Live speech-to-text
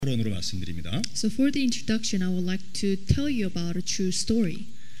서론으로 말씀드립니다. So for the introduction, I would like to tell you about a true story.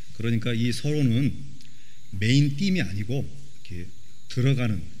 그러니까 이 서론은 메인 띠임이 아니고 이렇게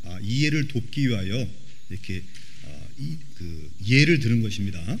들어가는 이해를 돕기 위하여 이렇게 예를 드는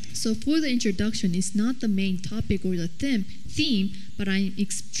것입니다. So for the introduction, it's not the main topic or the theme, but I'm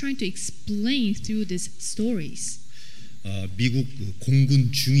trying to explain through these stories. 미국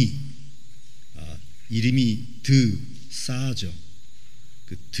공군 중위 이름이 드 사저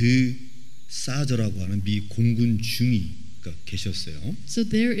드 사저라고 하는 미 공군 중위가 계셨어요. So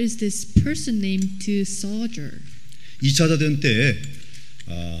there is this person named The Soldier. 2차 대전 때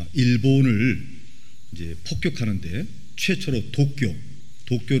일본을 이제 폭격하는데 최초로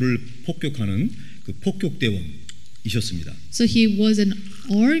도쿄를 폭격하는 그 폭격대원이셨습니다. So he was an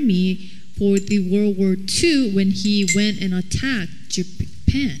army for the World War II when he went and attacked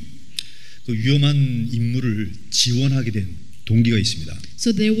Japan. 그 위험한 임무를 지원하게 된 동기가 있습니다.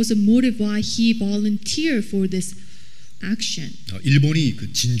 So there was a motive why he volunteered for this action. 일본이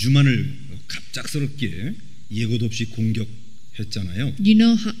그 진주만을 갑작스럽게 예고도 없이 공격했잖아요.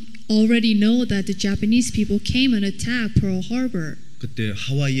 Already know that the Japanese people came and attacked Pearl Harbor. 그때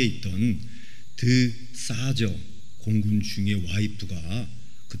하와이에 있던 드 사저 공군 중의 와이프가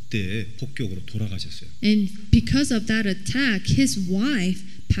그때 폭격으로 돌아가셨어요. And because of that attack, his wife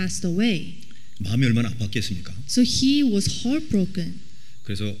passed away. 마음이 얼마나 아팠겠습니까? So he was heartbroken.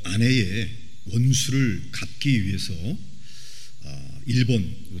 그래서 아내의 원수를 갚기 위해서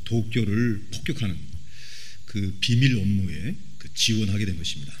일본 도쿄를 폭격하는 그 비밀 업무에 지원하게 된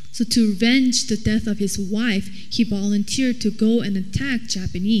것입니다. So to revenge the death of his wife, he volunteered to go and attack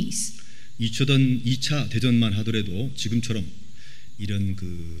Japanese. 2차 대전만 하더라도 지금처럼 이런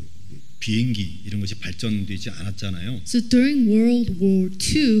그 비행기 이런 것이 발전되지 않았잖아요. So during World War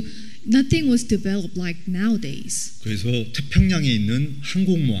II, nothing was developed like nowadays. 그래서 태평양에 있는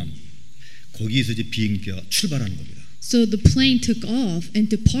항공모함 거기에서 이제 비행기가 출발하는 겁니다. So the plane took off and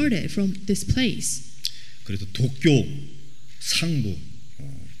departed from this place. 그래서 도쿄 상부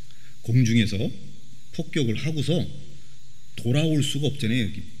공중에서 폭격을 하고서 돌아올 수가 없잖아요.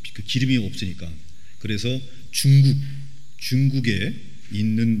 그 기름이 없으니까. 그래서 중국에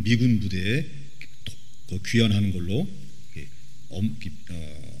있는 미군 부대에 귀환하는 걸로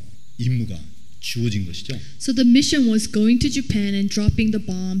임무가 주어진 것이죠. So the mission was going to Japan and dropping the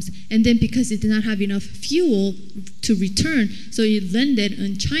bombs, and then because it did not have enough fuel to return, so it landed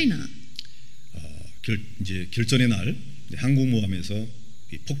in China. 이제 결전의 날 항공모함에서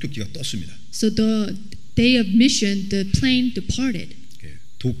폭격기가 떴습니다. So the day of mission, the plane departed.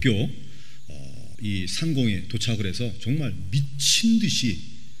 도쿄 이 상공에 도착을 해서 정말 미친 듯이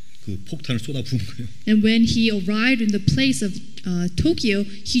그 폭탄을 쏟아 부은 거예요. And when he arrived in the place of Tokyo,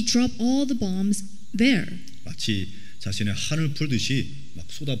 he dropped all the bombs there. 마치 자신의 한을 풀듯이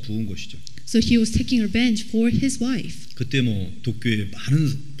막 쏟아 부은 것이죠. So he was taking revenge for his wife. 그때 뭐 도쿄에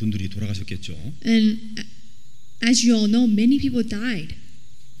많은 분들이 돌아가셨겠죠. And as you all know, many people died.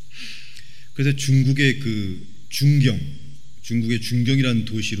 그래서 중국의 중경이라는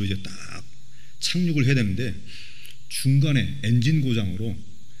도시로 이제 딱 착륙을 해야 되는데 중간에 엔진 고장으로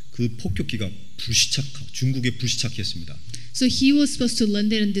그 폭격기가 중국에 불시착했습니다. So he was supposed to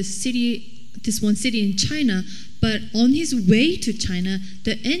land in this one city in China, but on his way to China,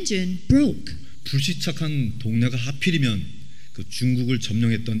 the engine broke. 불시착한 동네가 하필이면 그 중국을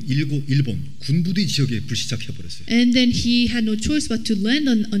점령했던 일본 군부대 지역에 불시착해 버렸어요. And then he had no choice but to land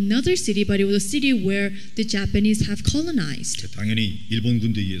on another city, but it was a city where the Japanese have colonized. 당연히 일본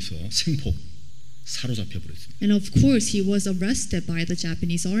군대에 의해서 생폭 사로잡혀 버렸습니다. And of course, he was arrested by the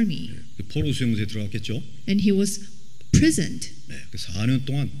Japanese army. 포로 수용소에 들어갔겠죠. And he was imprisoned. 네, 그 4년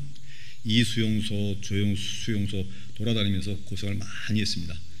동안 이 수용소, 수용소 돌아다니면서 고생을 많이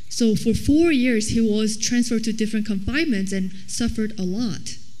했습니다. So for 4 years, he was transferred to different confinements and suffered a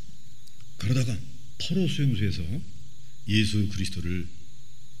lot. 그러다가 포로 수용소에서 예수 그리스도를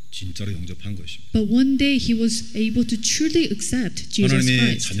진짜로 영접한 것입니다. But one day he was able to truly accept Jesus 하나님의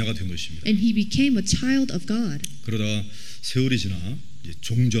Christ. 자녀가 된 것입니다. And he became a child of God. 그러다가 세월이 지나 이제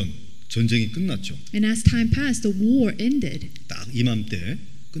전쟁이 끝났죠. And as time passed, the war ended. 딱 이맘때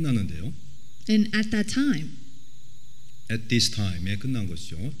끝났는데요. And at this time에 끝난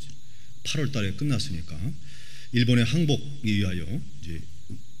것이죠. 8월 달에 끝났으니까 일본의 항복에 의하여 이제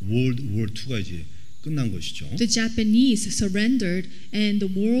World War II가 이제 끝난 것이죠. The Japanese surrendered and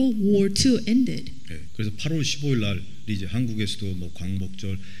the World War II ended. 네, 그래서 8월 15일 날 이제 한국에서도 뭐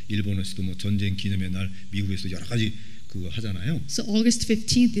광복절, 일본에서도 뭐 전쟁 기념의 날, 미국에서도 여러 가지 그거 하잖아요. So August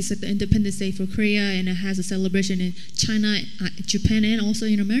 15th is the Independence Day for Korea, and it has a celebration in China, Japan, and also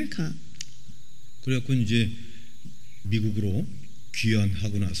in America. 그래갖고 이제 미국으로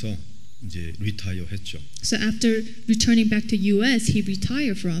귀환하고 나서 이제 리타이어 했죠. So after returning back to U.S., he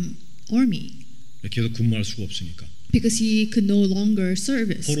retired from army 계속 근무할 수가 없으니까. because he could no longer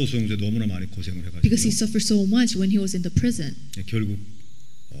service 포로 수용소에 너무나 많이 고생을 because he 해가지고 suffered so much when he was in the prison. 결국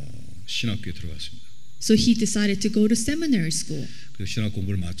신학교에 들어갔습니다. So he decided to go to seminary school. 그래서 신학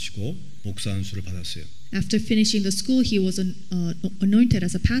공부를 마치고 목사 안수를 받았어요. After finishing the school, he was anointed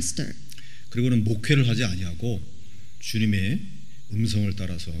as a pastor. 그리고는 목회를 하지 아니하고 주님의 음성을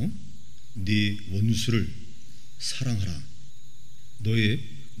따라서 네 원수를 사랑하라. 너의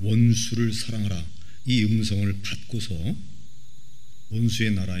원수를 사랑하라. 이 음성을 받고서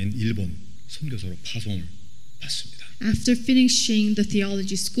원수의 나라인 일본 선교사로 파송을 받습니다. After finishing the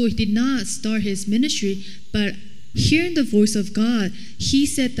theology school, he did not start his ministry, but hearing the voice of God, he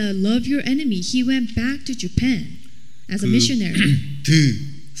said that love your enemy. He went back to Japan as a missionary.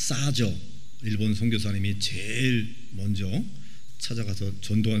 사저 일본 선교사님이 제일 먼저 찾아가서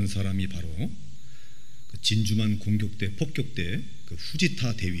전도한 사람이 바로 그 진주만 공격대 폭격대 그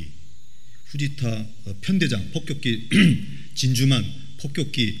후지타 대위, 후지타 편대장 폭격기 진주만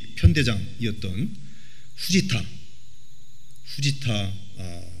폭격기 편대장이었던 후지타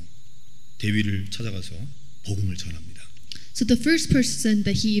대위를 찾아가서 복음을 전합니다. So the first person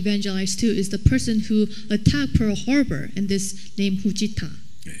that he evangelized to is the person who attacked Pearl Harbor, and this named Fujita.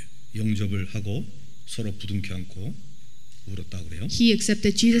 네, 영접을 하고 서로 부둥켜 안고 울었다 그래요. He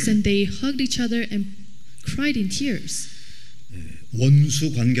accepted Jesus, and they hugged each other and cried in tears. 네,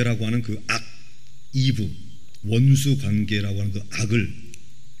 원수 관계라고 하는 그 악, 이브, 원수 관계라고 하는 그 악을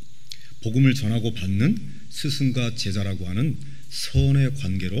복음을 전하고 받는 스승과 제자라고 하는 선의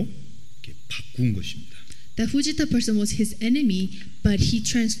관계로 이렇게 바꾼 것입니다. That Fujita person was his enemy, but he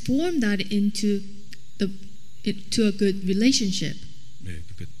transformed that into a good relationship. 네,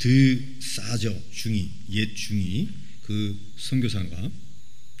 사저 중이 옛 중이 그 선교사가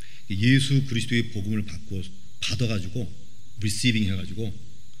예수 그리스도의 복음을 받아가지고 receiving 해가지고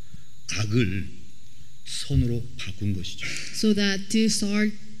악을 선으로 바꾼 것이죠. So that the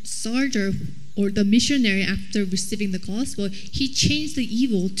soldier or the missionary, after receiving the gospel, he changed the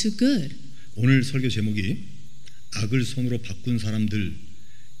evil to good. 오늘 설교 제목이 악을 선으로 바꾼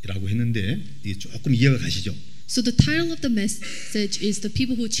사람들이라고 했는데 이게 조금 이해가 가시죠? So the title of the message is The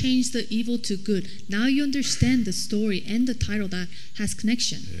People Who Changed the Evil to Good. Now you understand the story and the title that has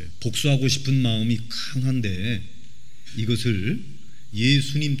connection. 네, 복수하고 싶은 마음이 강한데 이것을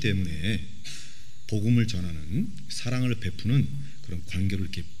예수님 때문에 복음을 전하는 사랑을 베푸는 그런 관계로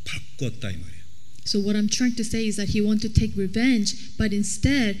이렇게 바꿨다 이 말이에요. So what I'm trying to say is that he wanted to take revenge, but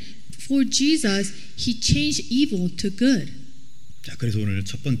instead, for Jesus, he changed evil to good. 자, 그래서 오늘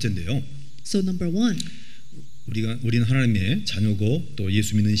첫 번째인데요. So number one, 우리는 하나님의 자녀고 또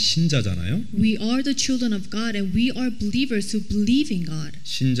예수 믿는 신자잖아요. we are the children of God, and we are believers who believe in God.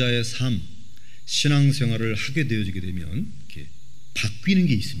 신자의 삶, 신앙생활을 하게 되어지게 되면 이렇게 바뀌는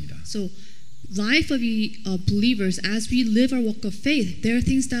게 있습니다. So life of believers, as we live our walk of faith, there are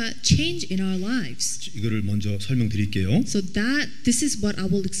things that change in our lives. 이거를 먼저 설명드릴게요. So this is what I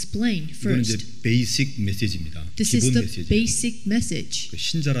will explain 이거는 이제 first. 베이직 메시지입니다. This is 기본 the 메시지. basic message.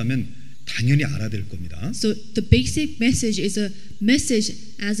 신자라면 당연히 알아야 될 겁니다. So the basic message is a message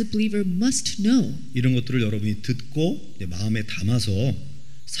as a believer must know. 이런 것들을 여러분이 듣고 마음에 담아서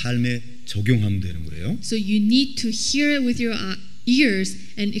삶에 적용하면 되는 거예요. So you need to hear it with your ears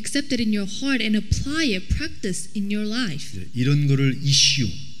and accept it in your heart and apply it, practice in your life. 이런 거를 이슈,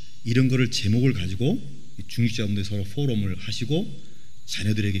 이런 거를 제목을 가지고 중직자분들 서로 포럼을 하시고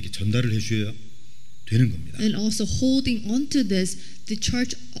자녀들에게 이렇게 전달을 해주셔야 되는 겁니다. And also holding on to this, the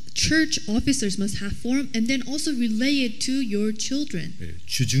church officers must have forum and then also relay it to your children.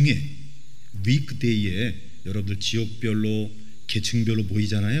 주중에 weekday에 여러분들 지역별로 계층별로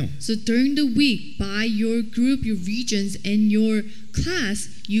모이잖아요. So during the week, by your group, your regions, and your class,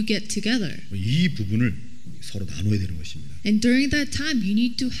 you get together. 이 부분을 서로 나눠야 되는 것입니다. And during that time, you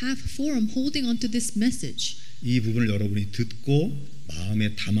need to have forum holding on to this message. 이 부분을 여러분이 듣고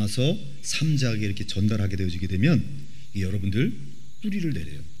마음에 담아서 삼자에게 이렇게 전달하게 되어지게 되면 여러분들 뿌리를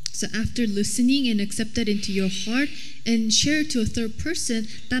내려요. So after listening and accept that into your heart and share to a third person,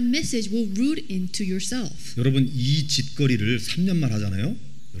 that message will root into yourself. 여러분 이 짓거리를 3년만 하잖아요.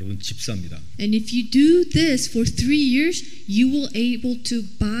 여러분 집 삽니다. And if you do this for 3 years, you will able to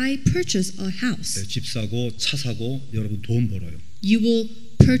purchase a house. 집 사고 차 사고 여러분 돈 벌어요. You will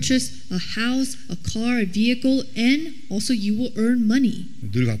purchase a house, a car, a vehicle, and also you will earn money.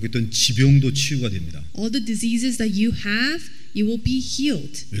 늘 갖고 있던 지병도 치유가 됩니다. All the diseases that you have, you will be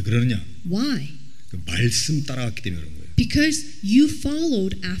healed. 왜 그러느냐? Why? 그 말씀 따라갔기 때문에 그런 거예요. Because you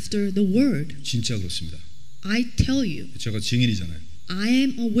followed after the word. 진짜 그렇습니다. I tell you, 제가 증인이잖아요. I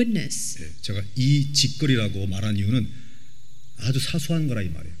am a witness. 예, 제가 이 짓거리라고 말한 이유는 아주 사소한 거라 이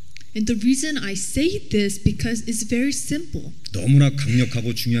말이에요. And the reason I say this because it's very simple. 너무나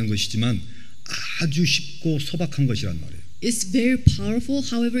강력하고 중요한 것이지만 아주 쉽고 소박한 것이란 말이에요. It's very powerful,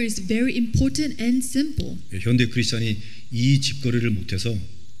 however, it's very important and simple. 예, 현대 크리스천이 이 짓거리를 못해서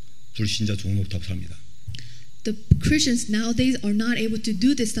불신자 종노릇하고 삽니다. The Christians nowadays are not able to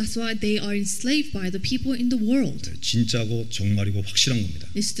do this. That's why they are enslaved by the people in the world. 예, 진짜고 정말이고 확실한 겁니다.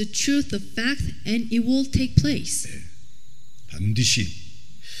 It's the truth, the fact, and it will take place. 예, 반드시.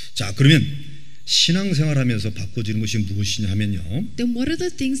 자, 그러면 신앙생활하면서 바꿔지는 것이 무엇이냐 하면요. Then what are the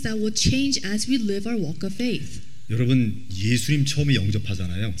things that will change as we live our walk of faith? 여러분 예수님 처음에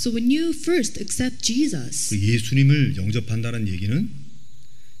영접하잖아요. So when you first accept Jesus, 그 예수님을 영접한다는 얘기는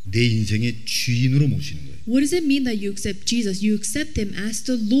내 인생의 주인으로 모시는 거예요. what does it mean that you accept Jesus? You accept Him as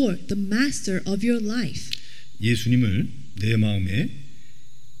the Lord, the Master of your life. 예수님을 내 마음의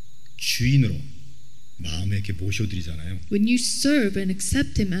주인으로 마음에 이렇게 모셔드리잖아요. When you serve and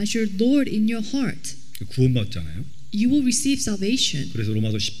accept Him as your Lord in your heart, 구원받잖아요. you will receive salvation. 그래서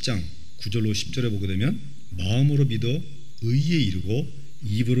로마서 10장 9절로 10절에 보게 되면 마음으로 믿어 의에 이르고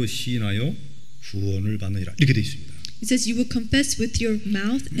입으로 시인하여 구원을 받느니라 이렇게 되어 있습니다. It says you will confess with your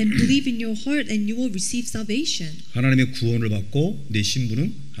mouth and believe in your heart and you will receive salvation. 하나님의 구원을 받고 내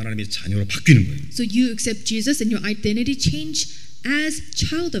신분은 하나님의 자녀로 바뀌는 거예요. So you accept Jesus and your identity change as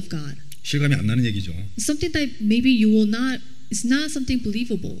child of God. 실감이 안 나는 얘기죠. It's something that maybe you will not, it's not something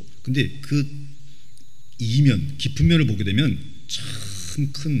believable. 근데 그 이면, 깊은 면을 보게 되면 참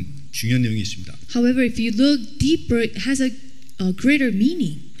큰 중요한 내용이 있습니다. However, if you look deeper, it has a greater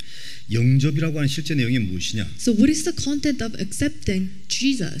meaning. 영접이라고 하는 실제 내용이 무엇이냐? So what is the content of accepting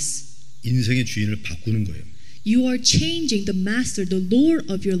Jesus? 인생의 주인을 바꾸는 거예요. You are changing the master, the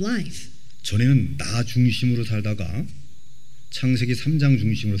Lord of your life. 전에는 나 중심으로 살다가 창세기 3장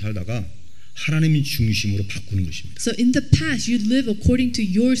중심으로 살다가 하나님 중심으로 바꾸는 것입니다. So in the past you live according to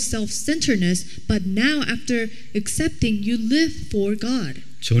your self-centeredness, but now after accepting you live for God.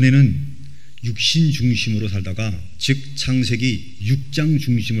 전에는 육신 중심으로 살다가 즉 창세기 6장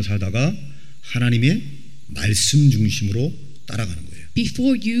중심으로 살다가 하나님의 말씀 중심으로 따라가는 거예요.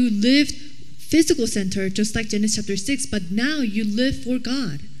 Before you lived physical center just like Genesis chapter 6, but now you live for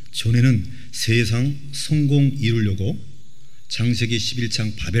God. 전에는 세상 성공 이루려고 창세기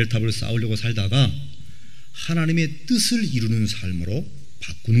 11장 바벨탑을 쌓으려고 살다가 하나님의 뜻을 이루는 삶으로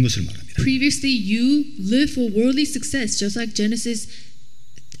바꾸는 것을 말합니다. Previously you lived for worldly success just like Genesis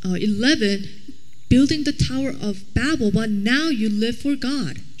 11 building the Tower of Babel, but now you live for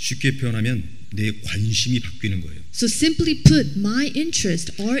God. 쉽게 표현하면 내 관심이 바뀌는 거예요. So simply put, my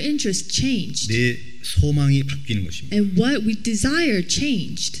interest, our interest changed. 내 소망이 바뀌는 것입니다. And what we desire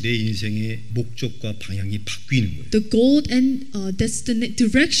changed. 내 인생의 목적과 방향이 바뀌는 거예요. The goal and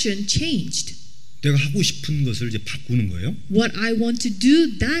direction changed. 내가 하고 싶은 것을 이제 바꾸는 거예요. What I want to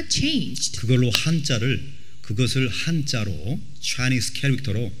do, that changed. 그것을 한자로 Chinese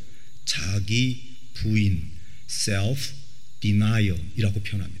캐릭터로 자기 부인, self denial이라고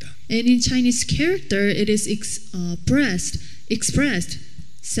표현합니다. And in Chinese character, it is expressed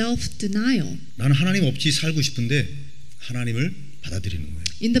self-denial. 나는 하나님 없이 살고 싶은데 하나님을 받아들이는 거예요.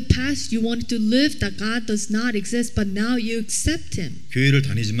 In the past, you wanted to live that God does not exist, but now you accept Him. 교회를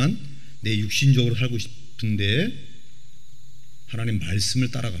다니지만 내 육신적으로 살고 싶은데 하나님 말씀을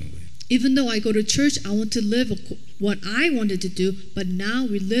따라가는 거예요. Even though I go to church, I want to live what I wanted to do, but now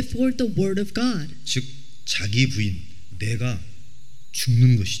we live for the Word of God. 즉 자기 부인, 내가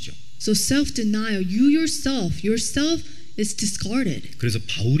죽는 것이죠. So self-denial, you yourself is discarded. 그래서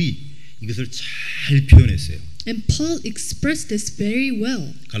바울이 이것을 잘 표현했어요. And Paul expressed this very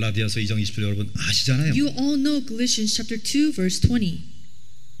well. 갈라디아서 2장 20절 여러분 아시잖아요. You all know Galatians chapter 2 verse 20.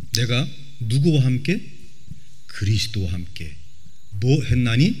 내가 누구와 함께? 그리스도와 함께 뭐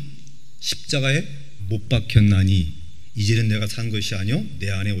했나니? 십자가에 못 박혔나니 이제는 내가 산 것이 아니요 내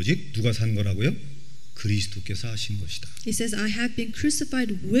안에 오직 누가 산 거라고요? 그리스도께서 하신 것이다. It says, I have been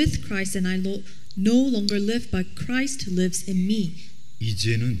crucified with Christ and I no longer live, but Christ lives in me.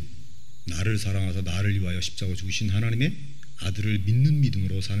 이제는 나를 사랑하사 나를 위하여 십자가 죽으신 하나님의 아들을 믿는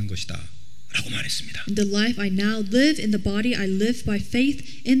믿음으로 사는 것이다 라고 말했습니다. In the life I now live, in the body I live by faith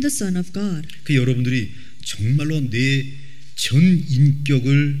in the Son of God. 그 여러분들이 정말로 내 전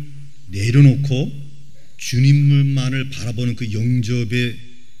인격을 내려놓고 주님만을 바라보는 그 영접의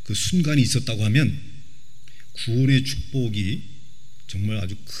그 순간이 있었다고 하면 구원의 축복이 정말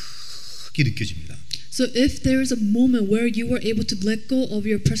아주 크게 느껴집니다. So if there is a moment where you were able to let go of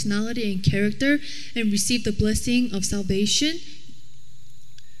your personality and character and receive the blessing of salvation,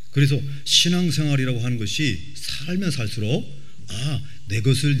 그래서 신앙생활이라고 하는 것이 살면 살수록 내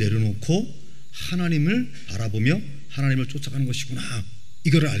것을 내려놓고 하나님을 바라보며 하나님을 쫓아가는 것이구나,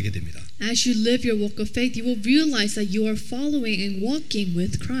 이거를 알게 됩니다. As you live your walk of faith, you will realize that you are following and walking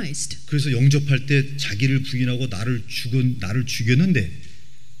with Christ. 그래서 영접할 때 자기를 부인하고 나를 죽였는데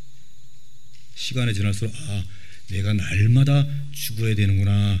시간이 지날수록 내가 날마다 죽어야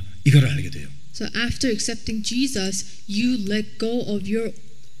되는구나, 이거를 알게 돼요. So after accepting Jesus, you let go of your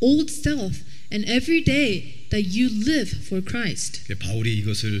old self, and every day that you live for Christ. 바울이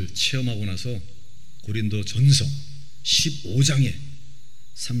이것을 체험하고 나서 고린도 전서 15장에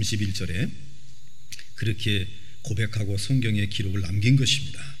 31절에 그렇게 고백하고 성경에 기록을 남긴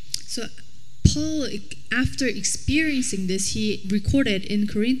것입니다. So Paul, after experiencing this, he recorded in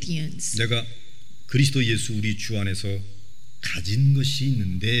Corinthians. 내가 그리스도 예수 우리 주 안에서 가진 것이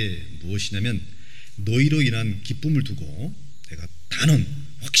있는데 무엇이냐면 너희로 인한 기쁨을 두고 내가 단언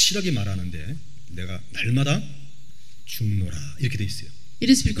확실하게 말하는데 내가 날마다 죽노라, 이렇게 돼 있어요.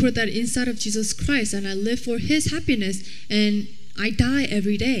 It is recorded that inside of Jesus Christ, and I live for His happiness, and I die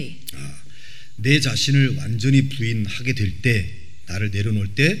every day. 내 자신을 완전히 부인하게 될 때, 나를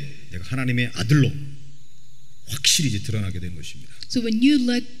내려놓을 때 내가 하나님의 아들로 확실히 이제 드러나게 된 것입니다. So when you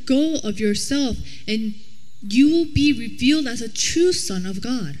let go of yourself, and you will be revealed as a true son of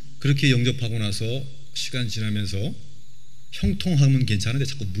God. 그렇게 영접하고 나서 시간 지나면서 형통하면 괜찮은데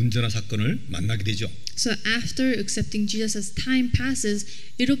자꾸 문제나 사건을 만나게 되죠. So after accepting Jesus, as time passes,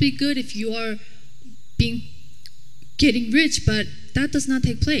 it'll be good if you are getting rich, but that does not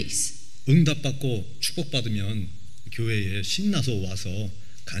take place. 응답받고 축복받으면 교회에 신나서 와서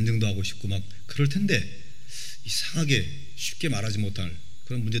간증도 하고 싶고 막 그럴 텐데 이상하게 쉽게 말하지 못할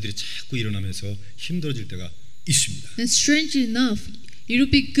그런 문제들이 자꾸 일어나면서 힘들어질 때가 있습니다. And strangely enough, it'll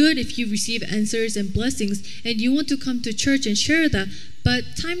be good if you receive answers and blessings and you want to come to church and share that, but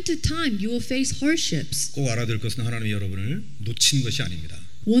time to time you will face hardships. 꼭 알아둘 것은 하나님이 여러분을 놓친 것이 아닙니다.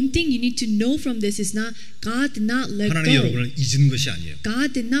 One thing you need to know from this is not God did not let 하나님이 go. 여러분을 잊은 것이 아니에요.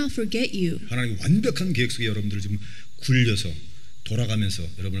 God did not forget you. 하나님이 완벽한 계획 속에 여러분들을 지금 굴려서 돌아가면서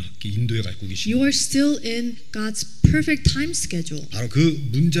여러분을 인도해 갖고 계십니다. You are still in God's perfect time schedule. 바로 그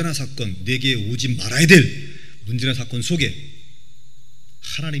문제나 사건, 내게 오지 말아야 될 문제나 사건 속에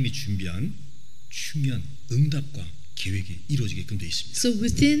하나님이 준비한 중요한 응답과 계획이 이루어지게끔 되어 있습니다. So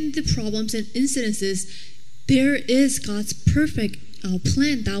within the problems and incidences, there is God's perfect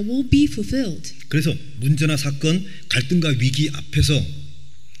plan that will be fulfilled. 그래서 문제나 사건, 갈등과 위기 앞에서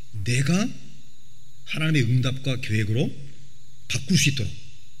내가 하나님의 응답과 계획으로 바꿀 수 있도록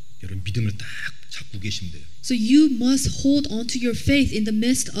여러분 믿음을 딱 잡고 계시면 돼요. So you must hold on to your faith in the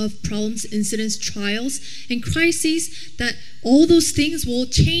midst of problems, incidents, trials, and crises, that all those things will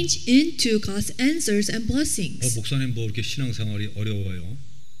change into God's answers and blessings. 목사님 뭐 이렇게 신앙생활이 어려워요?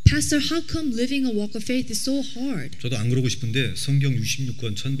 Pastor, how come living a walk of faith is so hard? 저도 안 그러고 싶은데 성경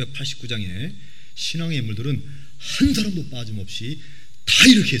 66권 1189장에 신앙의 인물들은 한 사람도 빠짐없이 다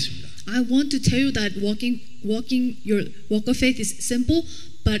이렇게 했습니다. I want to tell you that walking your walk of faith is simple,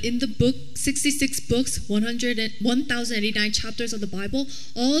 but in the book 66 books, 1089 chapters of the Bible,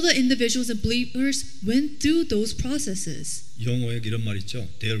 all the individuals and believers went through those processes. 영어에 이런 말 있죠.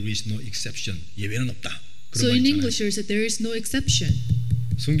 There is no exception. 예외는 없다. So in English there is that there is no exception.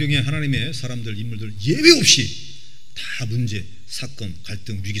 성경에 하나님의 사람들, 인물들 예외 없이 다 문제, 사건,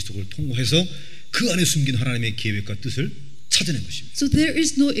 갈등, 위기 속을 통과해서 그 안에 숨긴 하나님의 계획과 뜻을 찾아낸 것입니다. So there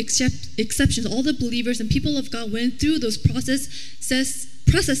is no exceptions. All the believers and people of God went through those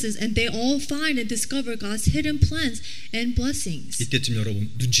processes, and they all find and discover God's hidden plans and blessings. 이때쯤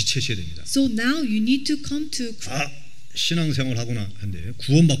여러분 눈치채셔야 됩니다. So now you need to come to 신앙생활 하거나 한데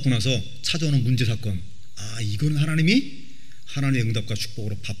구원받고 나서 찾아오는 문제 사건, 이건 하나님이 하나님의 응답과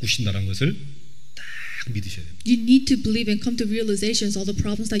축복으로 바꾸신다는 것을 딱 믿으셔야 됩니다. You need to believe and come to realizations. All the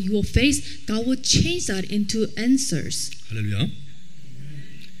problems that you will face, God will change that into answers. 할렐루야.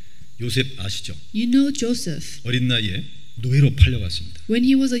 요셉 아시죠? You know Joseph. 어린 나이에 노예로 팔려갔습니다. When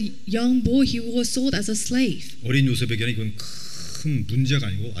he was a young boy, he was sold as a slave. 어린 요셉에게는 이건 큰 문제가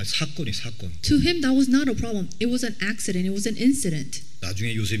아니고 사건. To him, that was not a problem. It was an accident. It was an incident.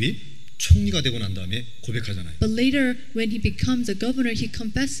 나중에 요셉이 총리가 되고 난 다음에 고백하잖아요. But later, when he becomes a governor, he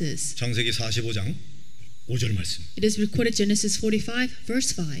confesses. 창세기 45장 5절 말씀. It is recorded Genesis 45,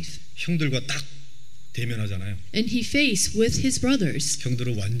 verse 5. 형들과 딱 대면하잖아요. And he faced with his brothers.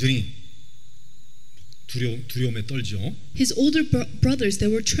 형들은 완전히 두려움에 떨죠. His older brothers, they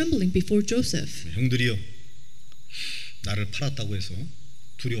were trembling before Joseph. 형들이요, 나를 팔았다고 해서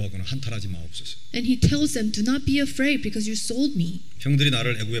두려워하거나 한탄하지 마옵소서. And he tells them, do not be afraid because you sold me. 형들이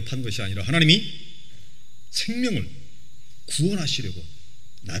나를 애굽에 판 것이 아니라 하나님이 생명을 구원하시려고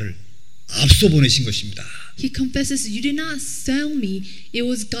나를 앞서 보내신 것입니다. He confesses, "You did not sell me. It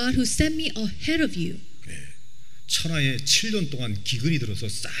was God who sent me ahead of you." 천하에 7년 동안 기근이 들어서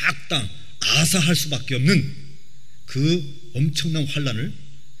싹 다 아사할 수밖에 없는 그 엄청난 환란을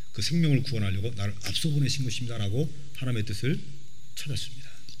그 생명을 구원하려고 나를 앞서 보내신 것입니다라고 하나님의 뜻을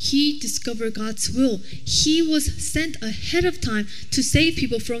찾았습니다. He discovered God's will. He was sent ahead of time to save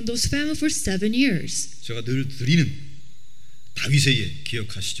people from those famine for 7 years. 제가 늘 드리는 다윗의 예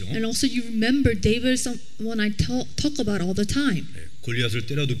기억하시죠? And also you remember David is someone I talk about all the time. 골리앗을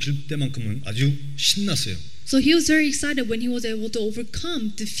때려 눕힐 때만큼은 아주 신났어요. So he was very excited when he was able to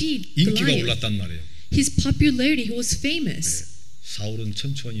overcome, defeat 인기가 Goliath. 올랐단 말이에요. His popularity, he was famous. 사울은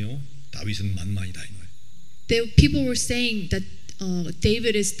천천히요, 다윗은 만만이다 이 말이에요. People were saying that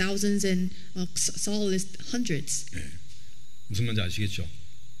David is thousands and Saul is hundreds. 무슨 말인지 아시겠죠?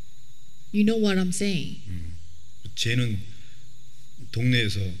 You know what I'm saying. 쟤는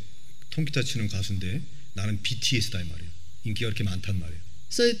동네에서 통기타 치는 가수인데 나는 BTS다 이 말이에요. 인기가 그렇게 많단 말이에요.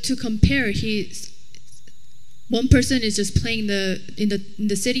 So to compare, one person is just playing in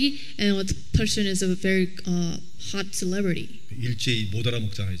the city, and one person is a very hot celebrity. 일제히 못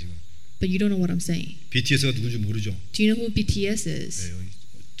알아먹잖아요 지금. But you don't know what I'm saying. BTS가 누군지 모르죠. Do you know who BTS is?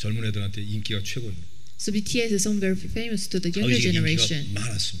 젊은 애들한테 인기가 최고입니다. So BTS is someone very famous to the younger 인기가 generation.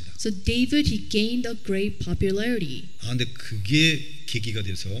 많았습니다. So David, he gained a great popularity. 근데 그게 계기가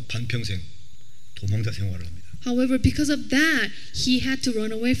돼서 반평생 도망자 생활을 합니다. However, because of that, he had to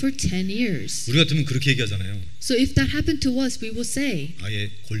run away for 10 years. 우리 같으면 그렇게 얘기하잖아요. So if that happened to us, we will say, 아예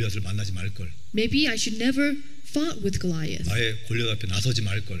골리앗을 만나지 말 걸. maybe I should never fought with Goliath. 아예 골리앗 앞에 나서지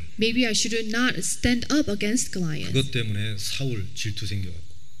말 걸. Maybe I should not stand up against Goliath. 그것 때문에 사울 질투 생겨갖고.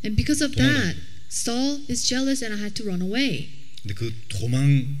 And because of that, Saul is jealous and I had to run away. 근데 그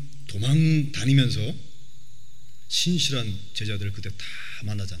도망 다니면서 신실한 제자들을 그때 다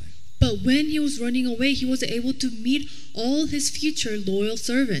만나잖아요. But when he was running away, he was able to meet all his future loyal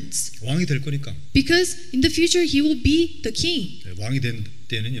servants. 왕이 될 거니까. Because in the future he will be the king. 왕이 된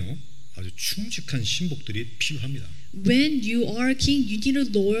때는요 아주 충직한 신복들이 필요합니다. When you are a king, you need a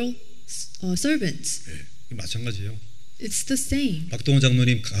loyal servants. 마찬가지예요. It's the same. 박동원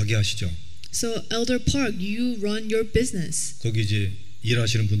장로님 가게 하시죠. So Elder Park, you run your business. 거기 이제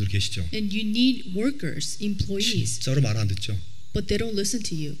일하시는 분들 계시죠. And you need workers, employees. 진짜로 말 안 듣죠. But they don't listen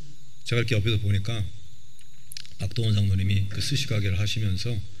to you. 제가 이렇게 옆에서 보니까 박동원 장로님이 그 스시 가게를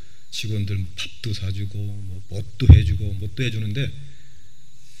하시면서 직원들 밥도 사주고 뭐 뭣도 해주고 뭣도 해주는데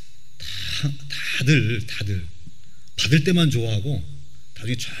다들 받을 때만 좋아하고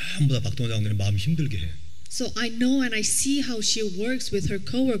나중에 전부 다 박동원 장로님 마음 힘들게 해. So I know and I see how she works with her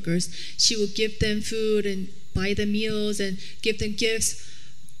coworkers. She will give them food and buy them meals and give them gifts.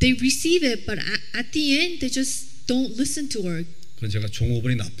 They receive it, but at the end they just don't listen to her. 그건 제가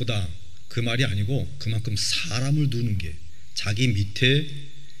종업원이 나쁘다 그 말이 아니고 그만큼 사람을 두는 게 자기 밑에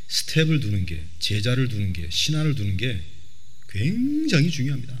스텝을 두는 게 제자를 두는 게 신하를 두는 게 굉장히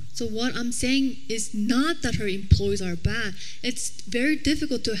중요합니다. So what I'm saying is not that her employees are bad. It's very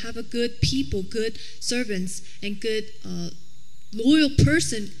difficult to have a good people, good servants, and good loyal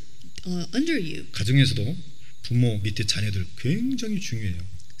person under you. 가정에서도 부모 밑에 자녀들 굉장히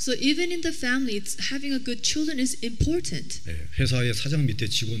중요해요. So even in the family, it's having a good children is important. 회사의 사장 밑에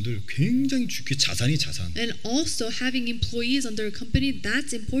직원들 굉장히 그 자산이 자산. And also having employees under a company,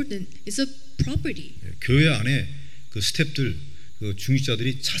 that's important. It's a property. 교회 안에 그 스태프들, 그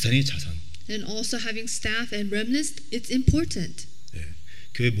중직자들이 자산이 자산. And also having staff and remnants, it's important.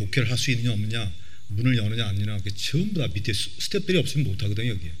 교회 목회를 할 수 있느냐 없느냐, 문을 여느냐 안 여느냐, 전부 다 밑에 스태프들이 없으면 못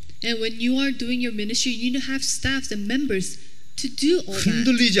하거든요 여기. And when you are doing your ministry, you need to have staffs and members to do all that.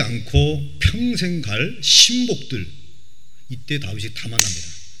 흔들리지 않고 평생 갈 신복들 이때 다윗이 다 만납니다.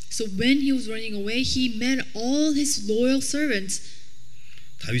 So when he was running away, he met all his loyal servants.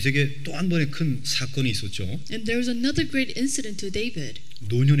 다윗에게 또 한 번의 큰 사건이 있었죠. And there was another great incident to David.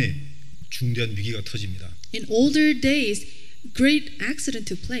 노년에 중대한 위기가 터집니다. In older days, great accident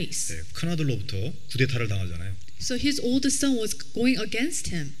took place. 큰아들로부터 쿠데타를 당하잖아요. So his oldest son was going against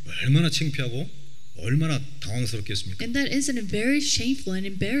him. 얼마나 창피하고 얼마나 당황스럽겠습니까? And that incident very shameful and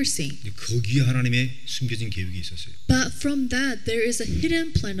embarrassing. 거기에 하나님의 숨겨진 계획이 있었어요. But from that there is a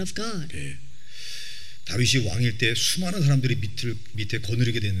hidden plan of God. 다윗이 왕일 때 수많은 사람들이 밑에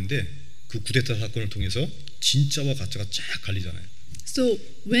거느리게 됐는데 그 쿠데타 사건을 통해서 진짜와 가짜가 쫙 갈리잖아요. So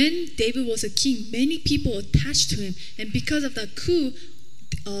when David was a king, many people attached to him, and because of that coup,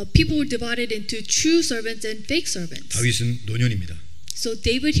 people were divided into true servants and fake servants. 다윗은 노년입니다. So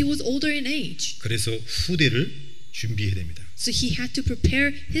David, he was older in age. 그래서 후대를 준비해야 됩니다. So he had to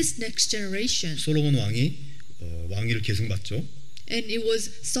prepare his next generation. 솔로몬 왕이 왕위를 계승받죠. And it was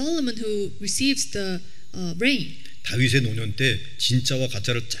Solomon who receives the rain. 다윗의 노년 때 진짜와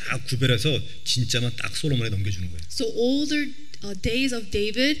가짜를 쫙 구별해서 진짜만 딱 솔로몬에 넘겨주는 거예요. So older days of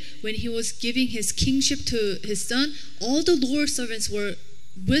David, when he was giving his kingship to his son, all the Lord's servants were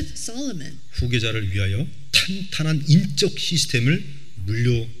with Solomon. 후계자를 위하여 탄탄한 인적 시스템을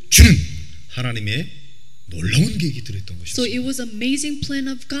물려주는 하나님의 놀라운 계획이 들어있던 So 것이죠. it was an amazing plan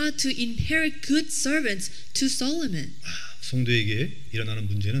of God to inherit good servants to Solomon. 성도에게 일어나는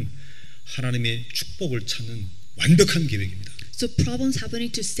문제는 하나님의 축복을 찾는 완벽한 계획입니다. So problems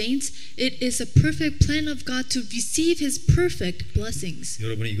happening to saints, it is a perfect plan of God to receive His perfect blessings.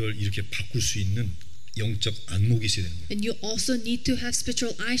 여러분이 이걸 이렇게 바꿀 수 있는 영적 안목이 있어야 되는 거예요. And you also need to have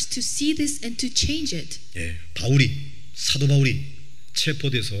spiritual eyes to see this and to change it. 예, 사도 바울이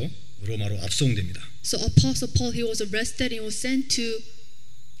체포돼서 로마로 압송됩니다. So Apostle Paul, he was arrested and was sent to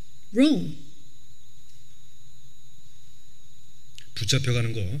Rome.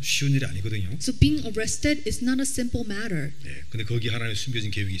 붙잡혀가는 거 쉬운 일이 아니거든요. So being arrested is not a simple matter. 예, 근데 거기 하나님의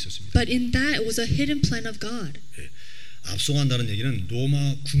숨겨진 계획이 있었습니다. But in that, it was a hidden plan of God. 예, 압송한다는 얘기는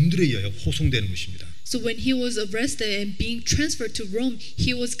로마 군들에 의하여 호송되는 것입니다. So when he was arrested and being transferred to Rome,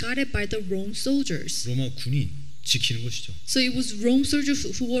 he was guarded by the Rome soldiers. 로마 군이 지키는 것이죠. So it was Rome soldiers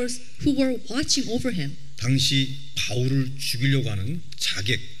who were watching over him. 당시 바울을 죽이려고 하는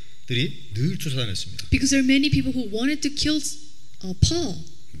자객들이 늘 쫓아다녔습니다. Because there are many people who wanted to kill Paul.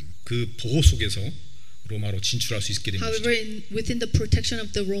 그 보호 속에서 로마로 진출할 수 있게 된 However, 것이죠. within the protection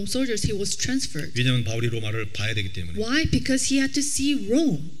of the Rome soldiers, he was transferred. 왜냐하면 바울이 로마를 봐야 되기 때문에. Why? Because he had to see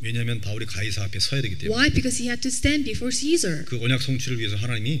Rome. 왜냐하면 바울이 가이사 앞에 서야 되기 때문에. Why? Because he had to stand before Caesar. 그 언약 성취를 위해서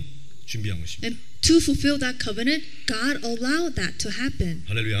하나님이 준비한 것입니다. And to fulfill that covenant, God allowed that to happen.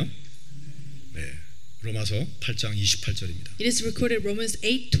 할렐루야. 네, 로마서 8장 28절입니다. It is recorded Romans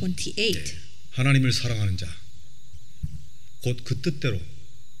 8:28. 네, 하나님을 사랑하는 자, 곧 그 뜻대로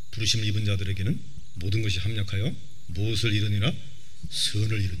부르심을 입은 자들에게는 모든 것이 합력하여 무엇을 이루니라?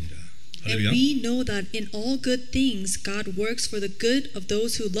 선을 이루니라. And 할렐루야. we know that in all good things God works for the good of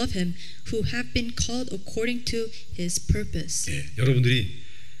those who love Him, who have been called according to His purpose. 네, 여러분들이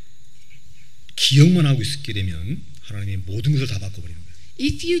기억만 하고 있게 되면 하나님이 모든 것을 다 바꿔버리는 거예요.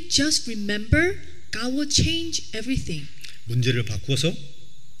 If you just remember, God will change everything. 문제를 바꾸어서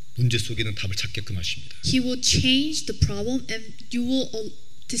문제 속에 있는 답을 찾게끔 하십니다. He will change the problem and you will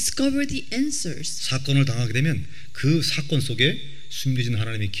discover the answers. 사건을 당하게 되면 그 사건 속에 숨겨진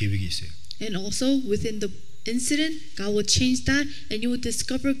하나님의 계획이 있어요. And also within the incident, God will change that and you will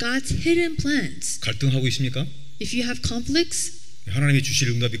discover God's hidden plans. 갈등하고 있습니까? If you have conflicts, 하나님이 주실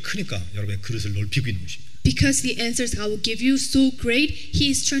응답이 크니까 여러분의 그릇을 넓히고 있는 것입니다. because the answers God will give you so great, He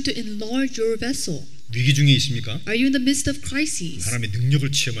is trying to enlarge your vessel. 위기 중에 있습니까? Are you in the midst of crises? 하나님의 능력을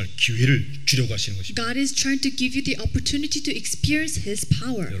체험할 기회를 주려고 하시는 것입니다. God is trying to give you the opportunity to experience His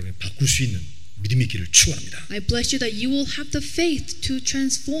power. 여러분이 바꿀 수 있는 믿음이 있기를 축원합니다. I bless you that you will have the faith to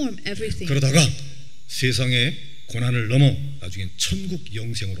transform everything. 그러다가 세상의 고난을 넘어 나중엔 천국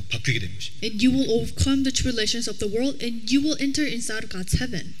영생으로 바뀌게 되는 것입니다. And you will overcome the tribulations of the world and you will enter inside of God's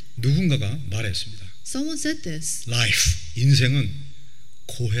heaven. 누군가가 말했습니다. Someone said this. Life, 인생은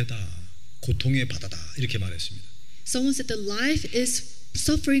고해다, 고통의 바다다 이렇게 말했습니다. Someone said that life is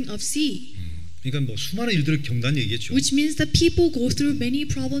suffering of sea. 그러니까 뭐 수많은 일들을 겪는다는 얘기겠죠. Which means that people go through many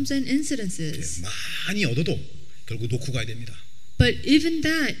problems and incidences. 많이 얻어도 결국 놓고 가야 됩니다. But even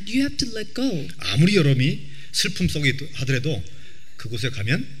that, you have to let go. 아무리 여러분이 슬픔 속에 하더라도 그곳에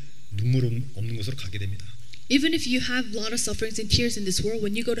가면 눈물 없는 곳으로 가게 됩니다. Even if you have a lot of sufferings and tears in this world,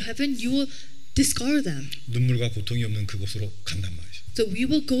 when you go to heaven, you will discard them. 눈물과 고통이 없는 그곳으로 간단 말이죠. So we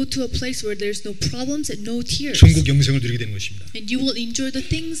will go to a place where there's no problems and no tears. 천국 영생을 누리게 되는 것입니다. And you will enjoy the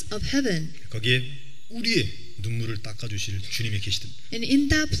things of heaven. 거기에 우리의 눈물을 닦아주실 주님이 계시든 And in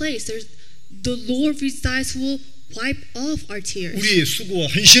that place, there's the Lord resides who will wipe off our tears. 우리의 수고와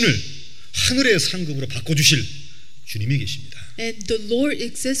헌신을 하늘의 상급으로 바꿔주실 주님이 계십니다. And the Lord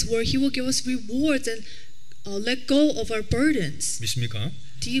exists where He will give us rewards and let go of our burdens. 믿습니까?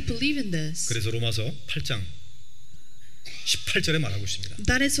 Do you believe in this? 그래서 로마서 8장 18절에 말하고 있습니다.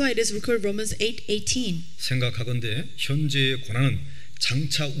 That is why it is recorded Romans 8:18. 생각하건대 현재의 고난은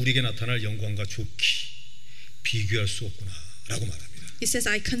장차 우리에게 나타날 영광과 좋기 비교할 수 없구나 라고 말합니다. It says,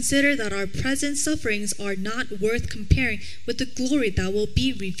 I consider that our present sufferings are not worth comparing with the glory that will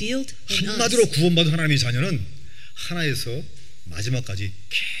be revealed in us. 한마디로 구원받은 하나님의 자녀는 하나에서 마지막까지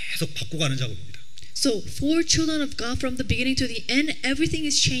계속 바꿔가는 작업입니다. So for children of God from the beginning to the end, everything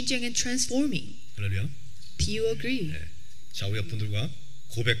is changing and transforming. 할렐루야. Do you agree? 네. 자, 우리 옆분들과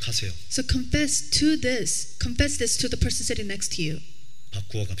고백하세요. So confess this to the person sitting next to you.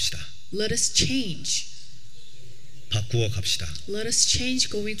 바꾸어 갑시다. Let us change. 바꾸어 갑시다. Let us change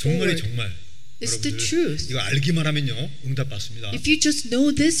going 정말이 forward. 정말 It's the 여러분들 truth. 이거 알기만 하면요 응답 받습니다. If you just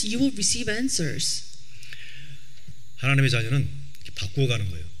know this, you will receive answers. 하나님의 자녀는 이렇게 바꾸어 가는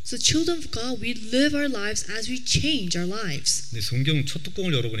거예요. So children of God, we live our lives as we change our lives. 근데 성경 첫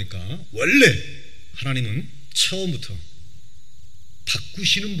뚜껑을 열어보니까 원래 하나님은 처음부터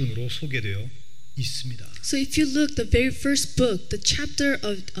바꾸시는 분으로 소개되어 있습니다. So if you look the very first book, the chapter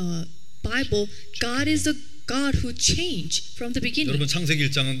of Bible, God is the God who changed from the beginning. 여러분 창세기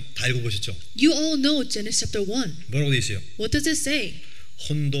 1장은 다 읽어보셨죠? You all know Genesis chapter 1. 뭐라고 되어 있어요? What does it say?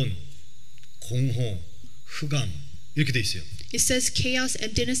 혼돈, 공허, 흑암 이렇게 되어 있어요. It says chaos,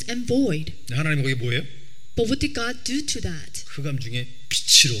 emptiness, and void. 하나님은 거기 뭐예요? But what did God do to that? 흑암 중에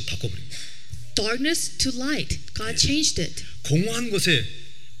빛으로 바꿔버립니다. Darkness to light. God changed it. 공허한 것에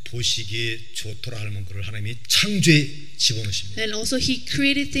보시기에 좋더라 할 만큼을 하나님이 창조에 집어넣으십니다. And also He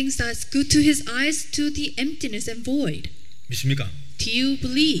created things that's good to His eyes to the emptiness and void. 믿습니까? Do you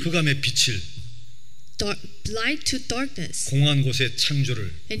believe? 흑암의 빛을 Light to darkness. 공허한 곳에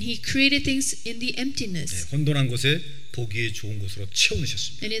창조를 And He created things in the emptiness. 혼돈한 곳에 보기에 좋은 곳으로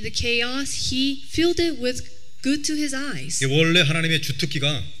채워넣으셨습니다. And in the chaos, He filled it with good to His eyes. 원래 하나님의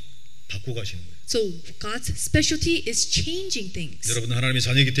주특기가 바꾸어 가시는 거예요. So God's specialty is changing things. 여러분은 하나님의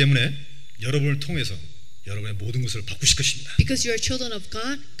자녀이기 때문에 여러분을 통해서 여러분의 모든 것을 바꾸실 것입니다. Because you are children of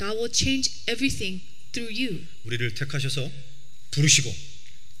God, God will change everything through you. 우리를 택하셔서 부르시고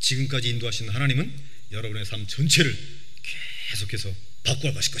지금까지 인도하신 하나님은 여러분의 삶 전체를 계속해서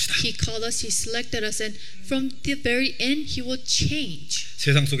바꾸어 가실 것이다. He called us, He selected us, and from the very end, He will change.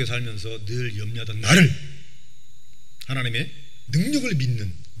 세상 속에 살면서 늘 염려하던 나를 하나님의 능력을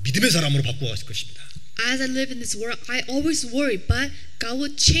믿는 믿음의 사람으로 바꾸어 가실 것입니다. As I live in this world, I always worry, but God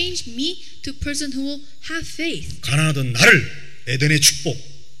will change me to a person who will have faith. 가난하던 나를 에덴의 축복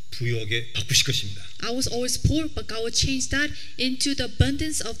부유하게 바꾸실 것입니다. I was always poor, but God will change that into the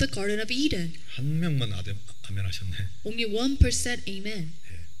abundance of the Garden of Eden. 한 명만 아멘 하셨네. Only 1% amen.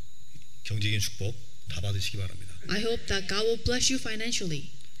 경제적인 축복 다 받으시기 바랍니다. I hope that God will bless you financially.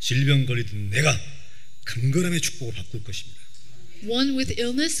 질병 걸리던 내가 건강함의 축복을 바꿀 것입니다. One with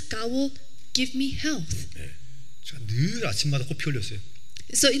illness, God will give me health. 제가 늘 아침마다 코피 흘렸어요.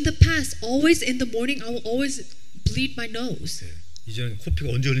 So in the past, always in the morning, I will always bleed my nose. 이제는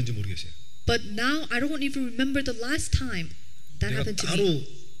코피가 언제 흘린지 모르겠어요. But now I don't even remember the last time that 내가 happened to 따로 me.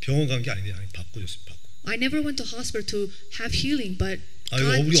 병원 간 게 아닌데 바꿔줬어요. 바꿔. I never went to hospital to have healing, but 여기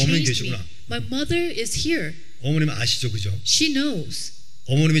God 우리 어머니 changed me. 계시구나. My mother is here. 어머님 아시죠, 그죠? She knows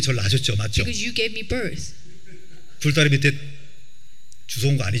어머님이 저를 낳으셨죠, 맞죠? because you gave me birth. 굴다리 밑에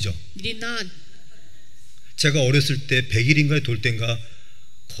주워 온 거 아니죠? You did not. 제가 어렸을 때 100일인가에 돌 때인가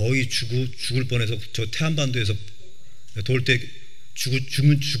거의 죽을 뻔해서 저 태안반도에서 돌 때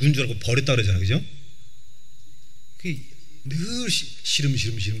죽은 줄 알고 버렸다 그러잖아요, 그죠? 늘 시름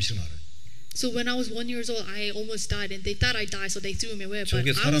알아요. So when I was 1 year old, I almost died, and they thought I died, so they threw me away. But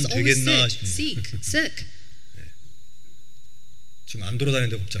저게 I 사람 was always 되겠나 sick. 지금 안 돌아다니는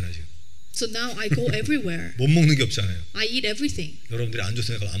데가 없잖아요, 지금. So now I go everywhere. 못 먹는 게 없잖아요. I eat everything. 여러분들이 안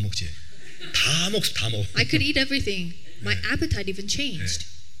줘서 내가 안 먹지. 다 먹어. I could eat everything. My appetite even changed.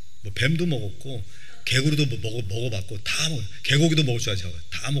 뭐 뱀도 먹었고 개구리도 먹어봤고 다 먹어요. 개고기도 먹을 줄 알죠.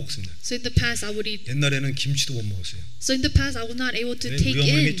 다 먹었습니다. So in the past, I would eat. 옛날에는 김치도 못 먹었어요. So in the past, I was not able to take 우리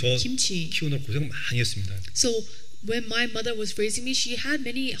어머님이 in 저 kimchi. 키우느라 고생 많이 했습니다. So when my mother was raising me, she had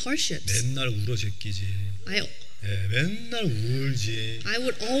many hardships. 맨날 울어 제끼지. 맨날 울지. I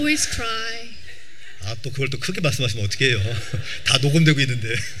would always cry. 또 그걸 또 크게 말씀하시면 어떡해요. 다 녹음되고 있는데.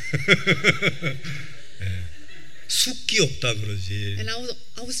 숙기 없다 그러지. And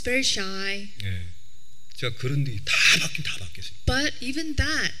I was very shy. 제가 그런 데 다 바뀌었어요. But even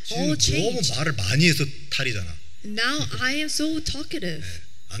that all 지금 너무 changed. 말을 많이 해서 탈이잖아. Now I am so talkative.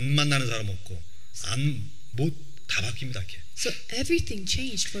 안 만나는 사람 없고 다 바뀝니다. 이렇게. So everything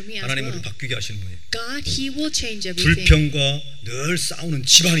changed for me as 하나님 well. 우리 바뀌게 하시는 분이에요. God, He will change everything. 불평과 늘 싸우는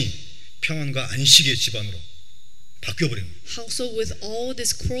집안이 평안과 안식의 집안으로 바뀌어버리는 거예요. Also with all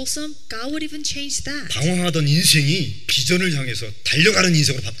this quarrelsome, God would even change that. 방황하던 인생이 비전을 향해서 달려가는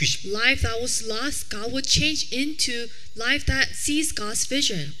인생으로 바뀌십니다. Life that was lost, God would change into life that sees God's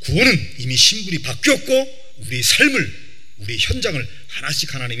vision. 구원은 이미 신분이 바뀌었고 우리 삶을 우리 현장을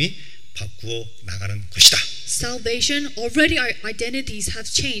하나씩 하나님이 바꾸어 나가는 것이다. Salvation, already our identities have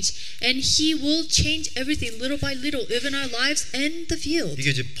changed, and He will change everything little by little, even our lives and the field.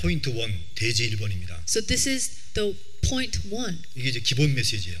 이게 이제 포인트 1 대제 1번입니다. So this is the point 1. 이게 이제 기본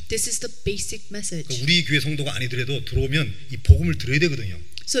메시지예요. This is the basic message. 우리 교회 성도가 아니더라도 들어오면 이 복음을 들어야 되거든요.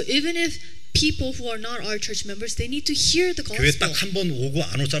 So even if people who are not our church members, they need to hear the 교회 gospel. 딱 한 번 오고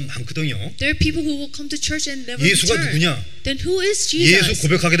안 올 사람 많거든요. There are people who will come to church and never 예수가 return. 누구냐? Then who is 예수 Jesus?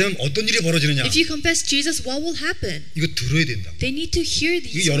 고백하게 되면 어떤 일이 벌어지느냐? If you confess Jesus, what will happen? 이거 들어야 된다. They need to hear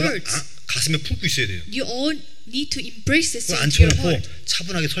these 이거 여러분 words. 가슴에 품고 있어야 돼요. You all need to embrace this 그걸 into your 앉혀놓고 heart.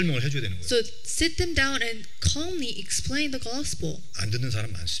 차분하게 설명을 해줘야 되는 거예요. So sit them down and calmly explain the gospel. 안 듣는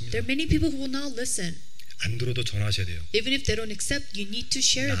사람 많습니다. There are many people who will not listen. 안 들어도 전하셔야 돼요. Even if they don't accept, you need to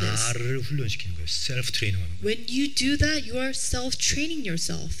share this. 나를 훈련시키는 거예요. 셀프 트레이닝하는 거예요. When you do that, you are self-training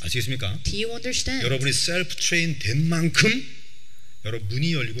yourself. 아시겠습니까? Do you understand? 여러분이 셀프 트레인 된 만큼 여러분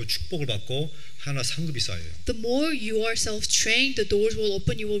문이 열리고 축복을 받고 하나 상급이 쌓여요. The more you are self-trained, the doors will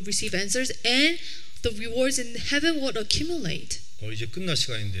open, you will receive answers, and the rewards in heaven will accumulate. 이제 끝날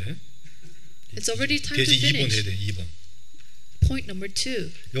시간인데 It's already time to 계시 2번 해야 finish. 돼. 2번. Point number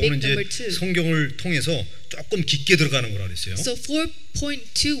 2. 요거는 Big number 이제 2. 성경을 통해서 조금 깊게 들어가는 거라 그랬어요. So for point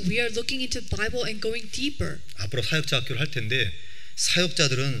 2, we are looking into Bible and going deeper. 앞으로 사역자 학교를 할 텐데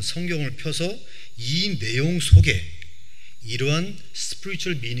사역자들은 성경을 펴서 이 내용 속에 이러한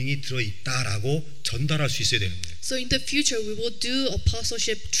spiritual meaning이 들어있다라고 전달할 수 있어야 되는 거예요. So in the future, we will do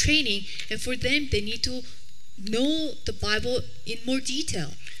apostleship training, and for them, they need to know the Bible in more detail.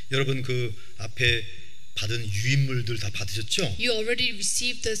 여러분 그 앞에 받은 유인물들 다 받으셨죠? You already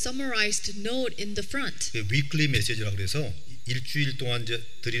received the summarized note in the front. 위클리 메시지라고 그래서 일주일 동안 이제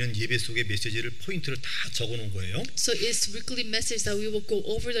드리는 예배 속의 메시지를 포인트를 다 적어놓은 거예요. So it's weekly message that we will go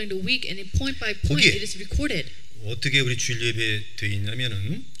over during the week, and in point by point, 거기에 it is recorded. 어떻게 우리 주일 예배 되어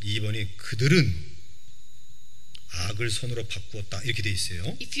있냐면은 2번이 그들은 악을 선으로 바꾸었다 이렇게 돼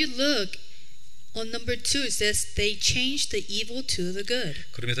있어요. If you look on number 2, it says they changed the evil to the good.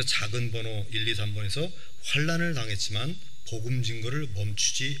 그러면서 작은 번호 1, 2, 3번에서 환난을 당했지만 복음 증거를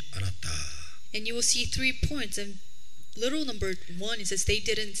멈추지 않았다. And you will see 3 points. And little number 1, it says they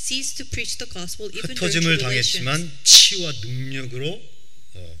didn't cease to preach the gospel even during 흩어짐을 tribulations. 당했지만 치유와 능력으로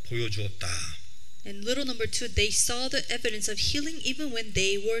보여주었다. And little number 2, they saw the evidence of healing even when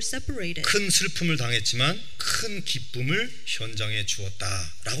they were separated. 큰 슬픔을 당했지만 큰 기쁨을 현장에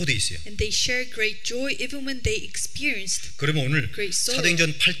주었다라고 돼 있어요. And they shared great joy even when they experienced. 그러면 오늘 Great sorrow.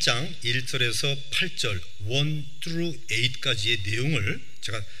 사도행전 8장 1절에서 8절 1 through 8까지의 내용을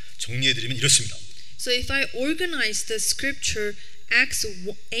제가 정리해드리면 이렇습니다. So if I organize the scripture, Acts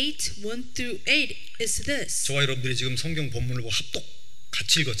 8, 1 through 8 is this. 저와 여러분들이 지금 성경 본문을 합독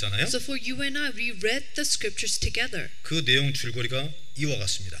같이 읽었잖아요. So for you and I, we read the scriptures together. 그 내용 줄거리가 이와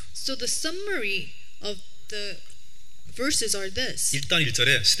같습니다. So the summary of the verses are this. 일단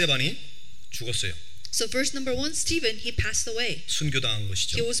 1절에 스데반이 죽었어요. So verse number 1, Stephen, he passed away. 순교당한 He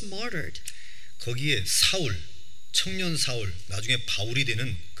것이죠. was martyred. 거기에 사울, 청년 사울, 나중에 바울이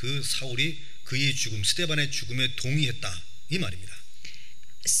되는 그 사울이 그의 죽음, 스데반의 죽음에 동의했다 이 말입니다.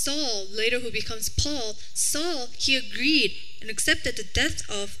 Saul, later who becomes Paul, Saul, he agreed and accepted the death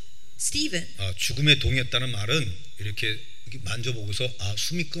of Stephen. 죽음에 동의했다는 말은 이렇게 만져보고서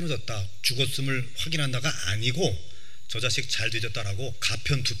숨이 끊어졌다, 죽었음을 확인한다가 아니고 저 자식 잘 되졌다라고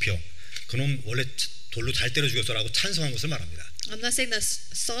가편 투표, 그놈 원래 돌로 잘 때려 죽였어라고 찬성한 것을 말합니다. I'm not saying that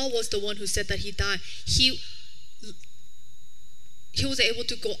Saul was the one who said that he died. He was able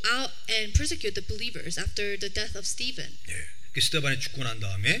to go out and persecute the believers after the death of Stephen. 예, 스데반이 죽고 난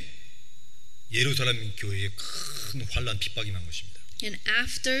다음에 예루살렘 교회에 큰 환란 핍박이 난 것입니다. And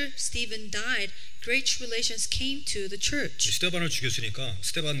after Stephen died, great tribulations came to the church. 스데반을 죽였으니까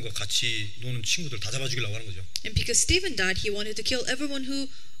스데반과 같이 노는 친구들 다 잡아 죽이려고 하는 거죠. And because Stephen died, he wanted to kill everyone who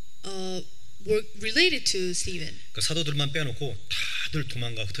were related to Stephen. 그 사도들만 빼놓고 다들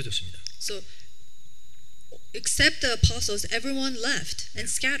도망가 흩어졌습니다. So except the apostles, everyone left and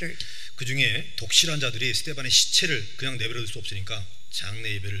scattered. 그 중에 독실한 자들이 스데반의 시체를 그냥 내버려둘 수 없으니까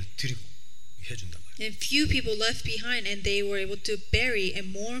장례 예배를 드리고 해준단 말이에요. And few people left behind, and they were able to bury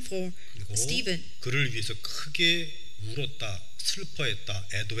and mourn for 그리고 Stephen. 그를 위해서 크게 울었다, 슬퍼했다,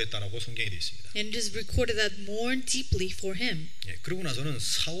 애도했다라고 성경에 되어 있습니다. And it is recorded that mourned deeply for him. 예, 그러고 나서는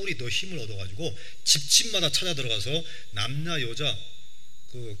사울이 더 힘을 얻어가지고 집집마다 찾아 들어가서 남녀 여자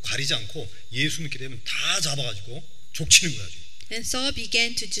그 가리지 않고 예수 믿게 되면 다 잡아가지고 족치는 거야 지금. And Saul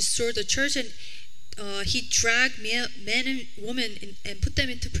began to destroy the church, and he dragged men and women and put them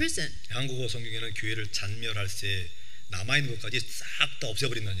into prison. 한국어 성경에는 교회를 잔멸할 때 남아 있는 것까지 싹 다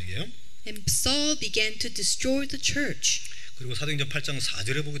없애버린다는 얘기예요. And Saul began to destroy the church. 그리고 사도행전 8장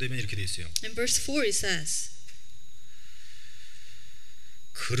 4절에 보게 되면 이렇게 돼 있어요. In verse 4 it says,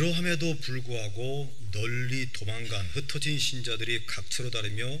 그러함에도 불구하고 널리 도망간 흩어진 신자들이 각처로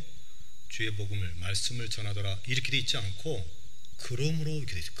다니며 주의 복음을 말씀을 전하더라 이렇게 돼 있지 않고 그러므로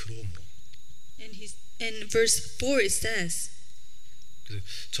이렇게 돼 있어요. 그러므로. and verse 4 it says, 그래서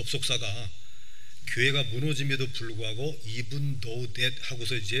접속사가 교회가 무너짐에도 불구하고 even though that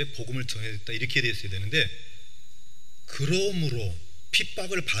하고서 이제 복음을 전했다 이렇게 됐어야 되는데 그러므로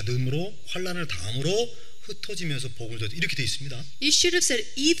핍박을 받음으로 환난을 당함으로 흩어지면서 복음을 전했다 이렇게 돼 있습니다. You should have said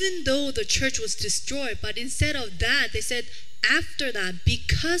even though the church was destroyed, but instead of that, they said after that,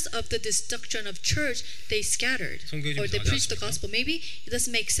 because of the destruction of church, they scattered or they preached the gospel. Maybe it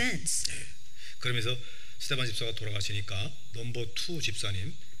doesn't make sense. 네. 그러면서 스테반 집사가 돌아가시니까 넘버 2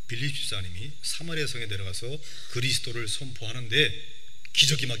 집사님, 빌립 집사님이 사마리아 성에 내려가서 그리스도를 선포하는데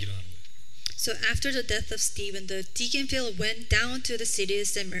기적이 막 일어나는 거예요. So after the death of Stephen, the deacon Philip went down to the city of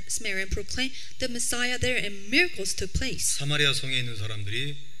Samaria and proclaimed the Messiah there, and miracles took place. 사마리아 성에 있는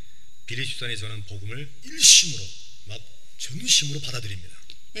사람들이 빌립 집사님이 전한 복음을 일심으로 막 전심으로 받아들입니다.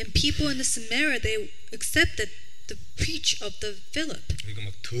 And people in the Samaria, they accepted the preach of the Philip. 그러니까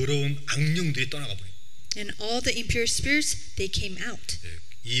막 더러운 악령들이 떠나가 버립니다. And all the impure spirits, they came out. 네,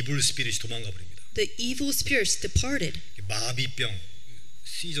 이블 스피릿이 도망가 버립니다. The evil spirits departed. 마비병,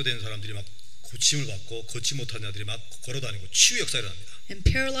 시저된 사람들이 막 고침을 받고 걷지 못한 자들이 막 걸어다니고 치유 역사가 일어납니다. And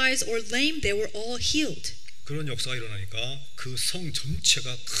paralyzed or lame, they were all healed. 그런 역사가 일어나니까 그 성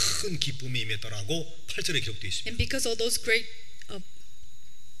전체가 큰 기쁨이 임했다라고 8절에 기록되어 있습니다. And because all those great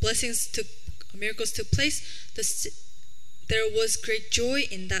miracles took place, there was great joy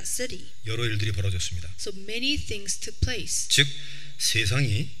in that city. 여러 일들이 벌어졌습니다. So many things took place. 즉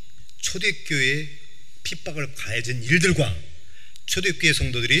세상이 초대교회의 핍박을 가해진 일들과 초대교회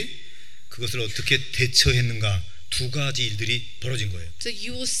성도들이 그것을 어떻게 대처했는가 두 가지 일들이 벌어진 거예요. So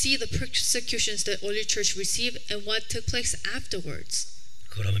you will see the persecutions that early church received and what took place afterwards.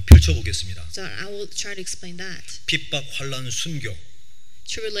 그걸 한번 펼쳐보겠습니다. So I will try to explain that. 핍박, 환난, 순교.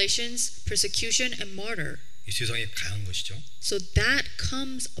 Tribulations, persecution, and martyr. 이 세상에 가한 것이죠. So that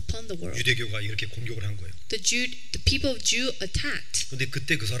comes upon the world. 유대교가 이렇게 공격을 한 거예요. The people of Jew attacked. 그런데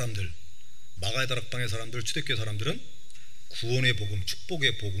그때 그 사람들, 마가의 다락방의 사람들, 초대교회 사람들은 구원의 복음,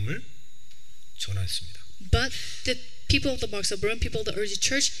 축복의 복음을 전했습니다. But the people of the Mark Soberon, people of the early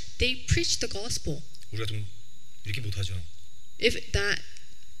church, they preached the gospel. 우리가 좀 이렇게 못하죠. If that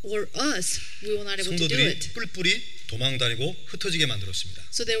were us, we were not able to do 성도들이 it. 뿔뿔이 도망다니고 흩어지게 만들었습니다.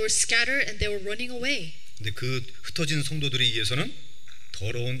 So they were scattered and they were running away. 근데 그 흩어진 성도들에 의해서는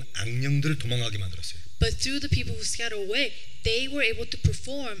더러운 악령들을 도망가게 만들었어요. But through the people who scattered away, they were able to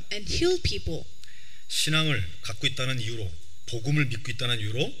perform and heal people. 신앙을 갖고 있다는 이유로, 복음을 믿고 있다는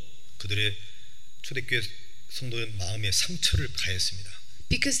이유로 그들의 초대교회 성도의 마음에 상처를 가했습니다.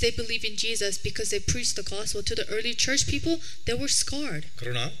 Because they believe in Jesus, because they preached the gospel to the early church people, they were scarred.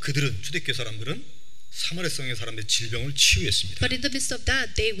 그러나 그들은 초대교회 사람들은 사마리아성의 사람들의 질병을 치유했습니다. But in the midst of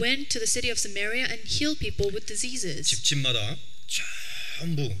that, they went to the city of Samaria and healed people with diseases. 집집마다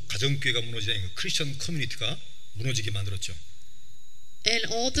전부 가정교회가 무너지는 크리스천 커뮤니티가 무너지게 만들었죠. And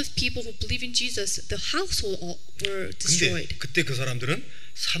all the people who believe in Jesus, the household all were destroyed. 근데 그때 그 사람들은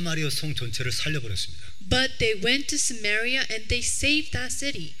사마리아 성 전체를 살려버렸습니다. But they went to Samaria and they saved that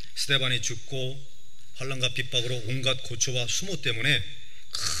city. 스데반이 죽고 환난과 핍박으로 온갖 고초와 수모 때문에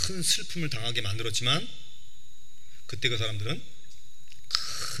큰 슬픔을 당하게 만들었지만 그때 그 사람들은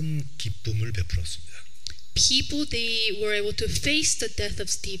큰 기쁨을 베풀었습니다. People, they were able to face the death of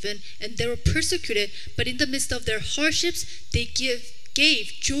Stephen and they were persecuted, but in the midst of their hardships, they gave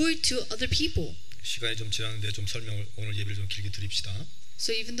joy to other people. 시간이 좀 지났는데 좀 설명을 오늘 예배를 좀 길게 드립시다.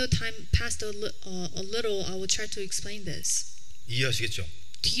 So even though time passed a little, I will try to explain this. 이해하시겠죠?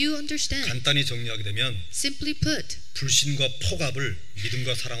 Do you understand? 간단히 정리하게 되면 Simply put, 불신과 폭압을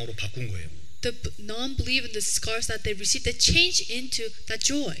믿음과 사랑으로 바꾼 거예요. the non-belief and the scars that they received, they changed into that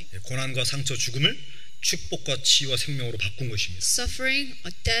joy. 고난과 상처, 죽음을 축복과 치유와 생명으로 바꾼 것입니다. Suffering,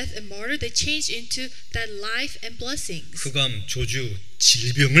 death, and martyr, they changed into that life and blessings. 흑암, 저주,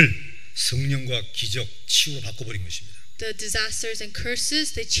 질병을 성령과 기적, 치유로 바꿔버린 것입니다. The disasters and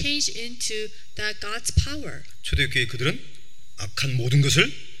curses, they changed into that God's power. 초대교회 그들은 악한 모든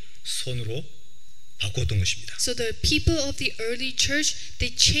것을 선으로 바꾸었던 것입니다. So the people of the early church,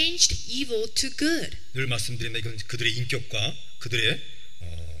 they changed evil to good. 늘 말씀드리면 이건 그들의 인격과 그들의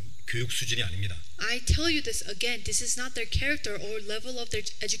교육 수준이 아닙니다. I tell you this again, this is not their character or level of their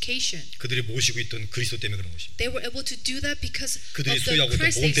education. 그들이 모시고 있던 그리스도 때문에 그런 것입니다. They were able to do that because 그들이 of the 소유하고 있던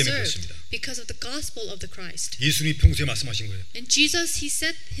Christ 복음 they 때문에 served, 그렇습니다. because of the gospel of the Christ. 예수님이 평소에 말씀하신 거예요. And Jesus, he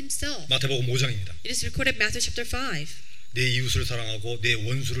said himself. 마태복음 5장입니다. It is recorded in Matthew chapter 5. 내 이웃을 사랑하고 내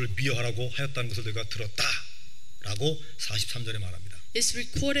원수를 미워하라고 하였다는 것을 내가 들었다라고 43절에 말합니다. It's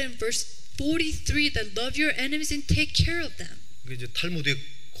recorded in verse 43 that love your enemies and take care of them. 이제 탈무드의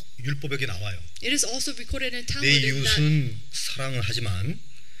율법에 나와요. It is also recorded in 내 Talmud that 이웃은 사랑을 하지만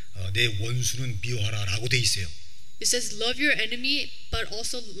내 원수는 미워하라라고 돼 있어요. It says love your enemy but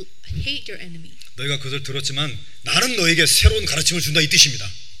also hate your enemy. 너희가 그것을 들었지만 나는 너에게 새로운 가르침을 준다 이 뜻입니다.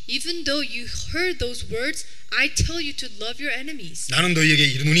 Even though you heard those words, I tell you to love your enemies. 나는 너희에게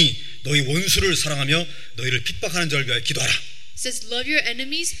이르노니 너희 원수를 사랑하며 너희를 핍박하는 자를 위하여 기도하라. It says love your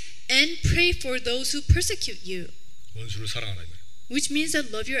enemies and pray for those who persecute you. 원수를 사랑하라 이거예요. Which means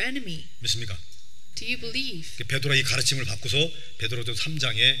that love your enemy. 믿습니까? Do you believe? 베드로가 이 가르침을 받고서 베드로전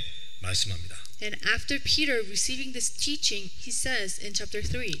 3장에 말씀합니다. And after Peter receiving this teaching, he says in chapter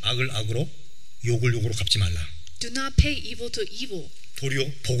 3, 악을 악으로 욕을 욕으로 갚지 말라. do not pay evil to evil.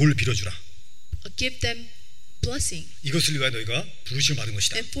 도리어 복을 빌어주라. Give them blessing. 이것을 위하여 너희가 부르심을 받은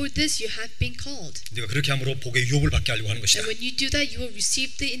것이다. And for this you have been called. 네가 그렇게 함으로 복의 유업을 받게 하려고 하는 것이다. And when you do that, you will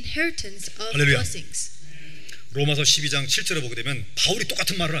receive the inheritance of 할렐루야. blessings. 로마서 12장 7절에 보게 되면 바울이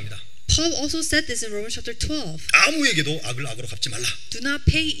똑같은 말을 합니다. Paul also said this in Romans chapter 12. 아무에게도 악을 악으로 갚지 말라. Do not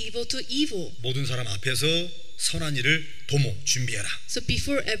pay evil to evil. 모든 사람 앞에서 선한 일을 도모 준비해라. So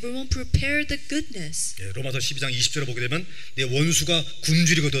before everyone, prepare the goodness. 예, 로마서 12장 20절에 보게 되면 내 원수가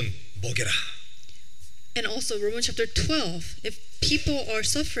굶주리거든 먹여라. And also Romans chapter 12. If people are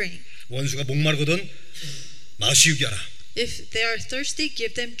suffering, 원수가 목마르거든 마시우게 하라. if they are thirsty,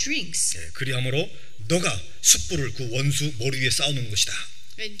 give them drinks. 예, 그리함으로 너가 숯불을 그 원수 머리 위에 쌓아놓는 것이다.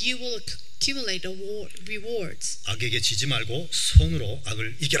 And you will accumulate rewards. 악에게 지지 말고 선으로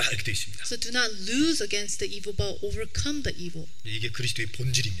악을 이겨라 이렇게 되어 있습니다. So do not lose against the evil, but overcome the evil. 이게 그리스도의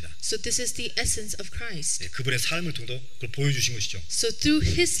본질입니다. So this is the essence of Christ. 예, 그분의 삶을 통해서 그걸 보여주신 것이죠. So through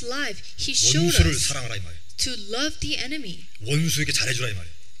His life, He showed 원수를 us 사랑하라 이 말이에요. to love the enemy. 원수에게 잘해주라 이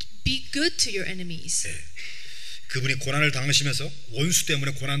말이에요. Be good to your enemies. 예, 그분이 고난을 당하시면서 원수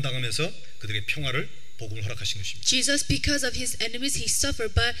때문에 고난 당하면서 그들의 평화를 복음을 허락하신 것입니다. Jesus, because of His enemies, He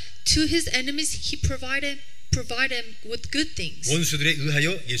suffered, but to His enemies, He provided them with good things. 원수들에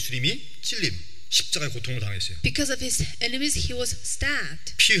의하여 예수님이 찔림, 십자가의 고통을 당했어요. Because of His enemies, He was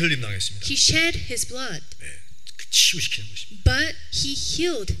stabbed. 피 흘림 당했습니다. He shed His blood, 네, 그 치유시키는 것입니다. but He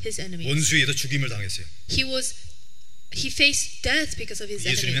healed His enemies. 원수에 의해서 죽임을 당했어요. He faced death because of His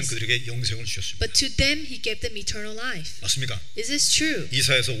예수님은 enemies. 그들에게 영생을 주셨습니다. But to them, He gave them eternal life. 맞습니까? Is this true?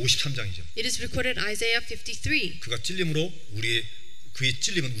 이사야서 53장이죠. It is recorded in Isaiah 53. 그가 찔림으로 그의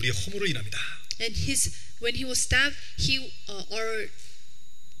찔림은 우리의 허물로 인합니다. And when He was stabbed, our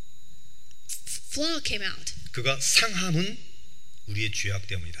flaw came out. 그가 상함은 우리의 죄악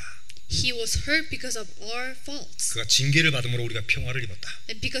때문이다. He was hurt because of our faults. 그가 징계를 받음으로 우리가 평화를 입었다.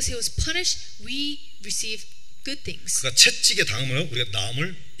 And because He was punished, we received good things. 그가 채찍에 당함으로 우리가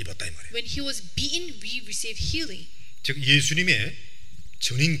나음을 입었다 이 말이에요. When He was beaten, we received healing. 즉 예수님의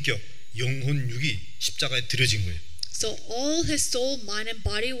전인격, 영혼, 육이 십자가에 드려진 거예요. So all His soul, mind, and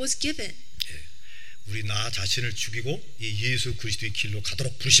body was given. 우리 나 자신을 죽이고 이 예수 그리스도의 길로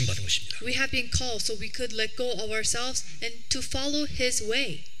가도록 부르심 받은 것입니다. We have been called so we could let go of ourselves and to follow His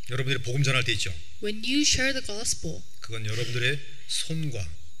way. 여러분들이 복음 전할 때 있죠. When you share the gospel, 그건 여러분들의 손과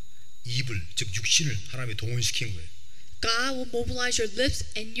입을 즉 육신을 하나님이 동원시킨 거예요. God will mobilize your lips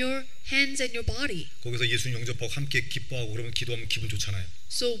and your hands and your body. 거기서 예수님 영접하고 함께 기뻐하고 그러면 기도하면 기분 좋잖아요.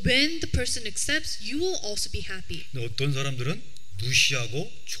 So when the person accepts, you will also be happy. 근데 어떤 사람들은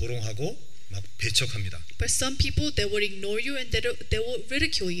무시하고 조롱하고 막 배척합니다. But some people, they will ignore you and they will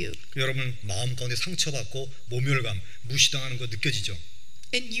ridicule you. 여러분 마음 가운데 상처받고 모멸감, 무시당하는 거 느껴지죠?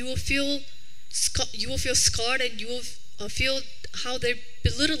 And you will feel scarred and you will feel how they're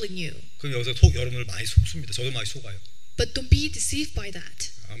belittling you. 그럼 여기서 여러분을 많이 속습니다. 저도 많이 속아요. But don't be deceived by that.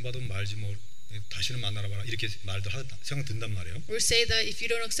 안 받으면 말지 뭐 다시는 만나라 봐라 이렇게 말들 생각 든단 말이에요. Or say that if you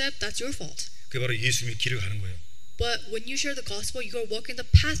don't accept, that's your fault. 그게 바로 예수님의 길을 가는 거예요. But when you share the gospel, you are walking the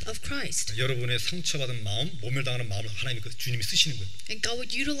path of Christ. 여러분의 상처받은 마음, 모멸당하는 마음을 하나님이 주님이 쓰시는 거예요. And God would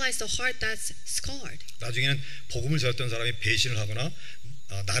utilize the heart that's scarred. 나중에는 복음을 전했던 사람이 배신을 하거나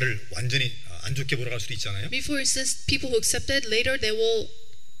나를 완전히 안 좋게 몰아갈 수도 있잖아요. Before it says people who accepted, later they will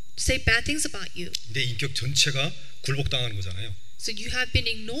say bad things about you. 내 인격 전체가 굴복당하는 거잖아요. So you have been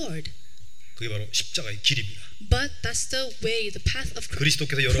ignored. 그게 바로 십자가의 길입니다. But that's the way, the path of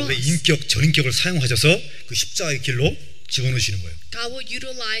그리스도께서 cross. 여러분의 인격, 전인격을 사용하셔서 그 십자가의 길로 집어넣으시는 거예요. God will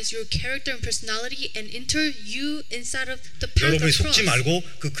utilize your character and personality and enter you inside of the path 여러분이 of cross. 속지 말고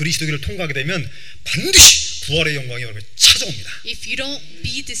그 그리스도길을 통과하게 되면 반드시 부활의 영광이 여러분을 찾아옵니다. If you don't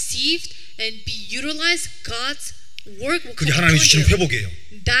be deceived and be utilized, God's work will 그게 come 하나님이 upon 주시는 you. 회복이에요.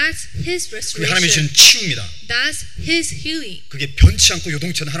 That's His 그게 하나님이 restoration. 주시는 치유입니다. That's His healing. 그게 변치 않고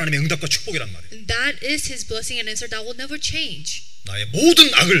요동치는 하나님의 응답과 축복이란 말이에요. And that is His blessing and answer that will never change. 나의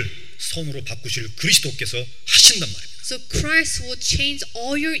모든 악을 선으로 바꾸실 그리스도께서 하신단 말입니다. So Christ will change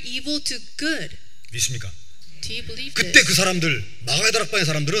all your evil to good. 믿습니까? Do you believe 그때 this? 그 사람들 마가의 다락방의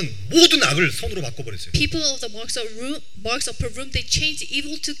사람들은 모든 악을 선으로 바꿔버렸어요. People of the marks of Perum, they changed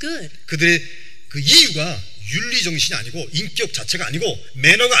evil to good. 그들의 그 이유가 윤리 정신이 아니고 인격 자체가 아니고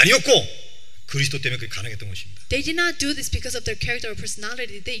매너가 아니었고 그리스도 때문에 그게 가능했던 것입니다. They did not do this because of their character or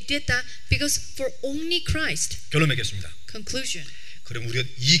personality. They did that because for only Christ. 결론 맺겠습니다. Conclusion. 그럼 우리가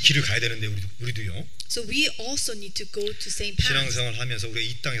이 길을 가야 되는데 우리도요. So we also need to go to same path. 신앙생활 하면서 우리가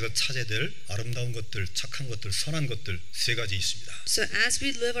이 땅에서 찾아야 될 아름다운 것들, 착한 것들, 선한 것들 세 가지 있습니다. So as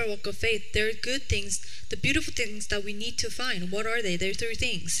we live our walk of faith, there are good things, the beautiful things that we need to find. What are they? There are three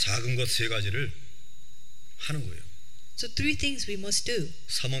things. 작은 것 세 가지를 하는 거예요. So three things we must do.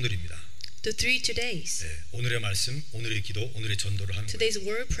 사모들입니다. The three todays. 네, 오늘의 말씀, 오늘의 기도, 오늘의 전도를 하는 거예요. Today's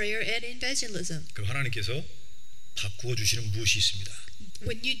word, prayer, and evangelism. 그럼 하나님께서 바꾸어 주시는 무엇이 있습니다.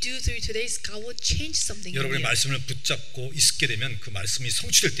 When you do three todays, God will change something in 여러분의 you. 말씀을 붙잡고 있게 되면 그 말씀이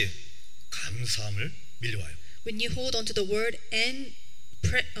성취될 때 감사함을 밀려와요. When you hold on to the word and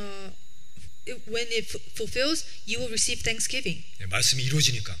when it fulfills, you will receive thanksgiving. 네, 말씀이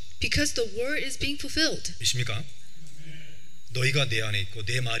이루어지니까. Because the word is being fulfilled. 믿습니까? 너희가 내 안에 있고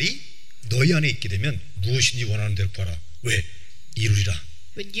내 말이 너희 안에 있게 되면 무엇인지 원하는 대로 구하라. 왜? 이루리라.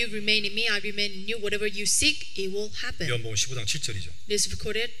 When you remain in me, I remain in you. Whatever you seek, it will happen. 요한복음 15장 7절이죠. This is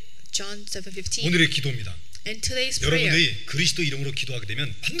recorded John 7:15. 오늘의 기도입니다. And today's prayer. 여러분들이 그리스도 이름으로 기도하게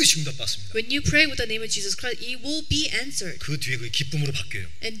되면 반드시 응답받습니다. When you pray with the name of Jesus Christ, it will be answered. 그 뒤에 그 기쁨으로 바뀌어요.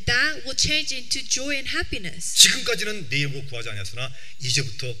 And that will change into joy and happiness. 지금까지는 내 이름으로 구하지 않았으나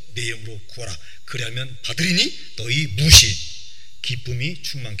이제부터 내 이름으로 구하라. 그리하면 받으리니 너희 무시 기쁨이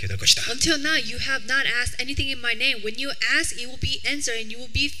충만케 될 것이다. Until now, you have not asked anything in my name. When you ask, it will be answered, and you will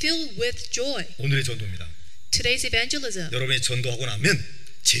be filled with joy. 오늘의 전도입니다. Today's evangelism. 여러분이 전도하고 나면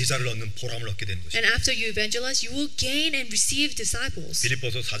제자를 얻는 보람을 얻게 되는 것이죠. And after you evangelize, you will gain and receive disciples.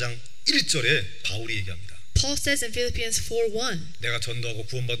 빌립보서 4장 1절에 바울이 얘기합니다. Paul says in Philippians 4:1, 내가 전도하고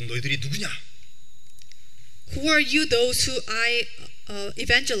구원받은 너희들이 누구냐? Who are you, those who I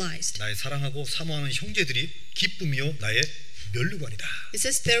evangelized? 나의 사랑하고 사모하는 형제들이 기쁨이요 나의 면류관이다. It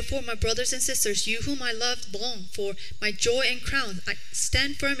says, therefore, my brothers and sisters, you whom I love long for, my joy and crown, I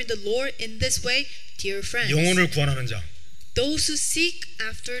stand firm in the Lord in this way, dear friends. 영혼을 구원하는 자, Those who seek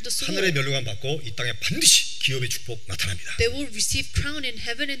after the soul, 하늘의 면류관 받고 이 땅에 반드시 기업의 축복 나타납니다. they will receive crown in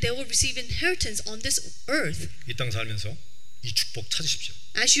heaven and they will receive inheritance on this earth. 이 땅 살면서 이 축복 찾으십시오.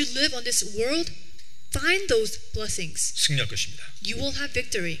 As you live on this world, find those blessings. 승리할 것입니다. You will have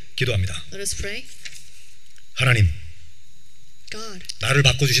victory. 기도합니다. Let us pray. 하나님, God, 나를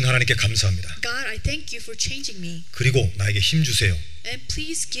바꿔주신 하나님께 감사합니다. God, I thank you for changing me. 그리고 나에게 힘 주세요. And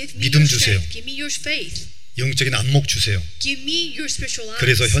please give me 믿음 your 주세요. strength. Give me your faith. 영적인 안목 주세요. Give me your spiritual eyes.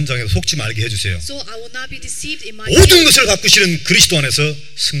 그래서 현장에서 속지 말게 해주세요. So I will not be deceived in my 모든 way. 것을 바꾸시는 그리스도 안에서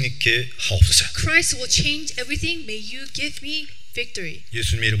승리케 하옵소서. Christ will change everything. May you give me victory.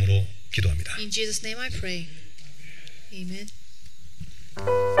 예수님의 이름으로 기도합니다. In Jesus' name I pray. Amen.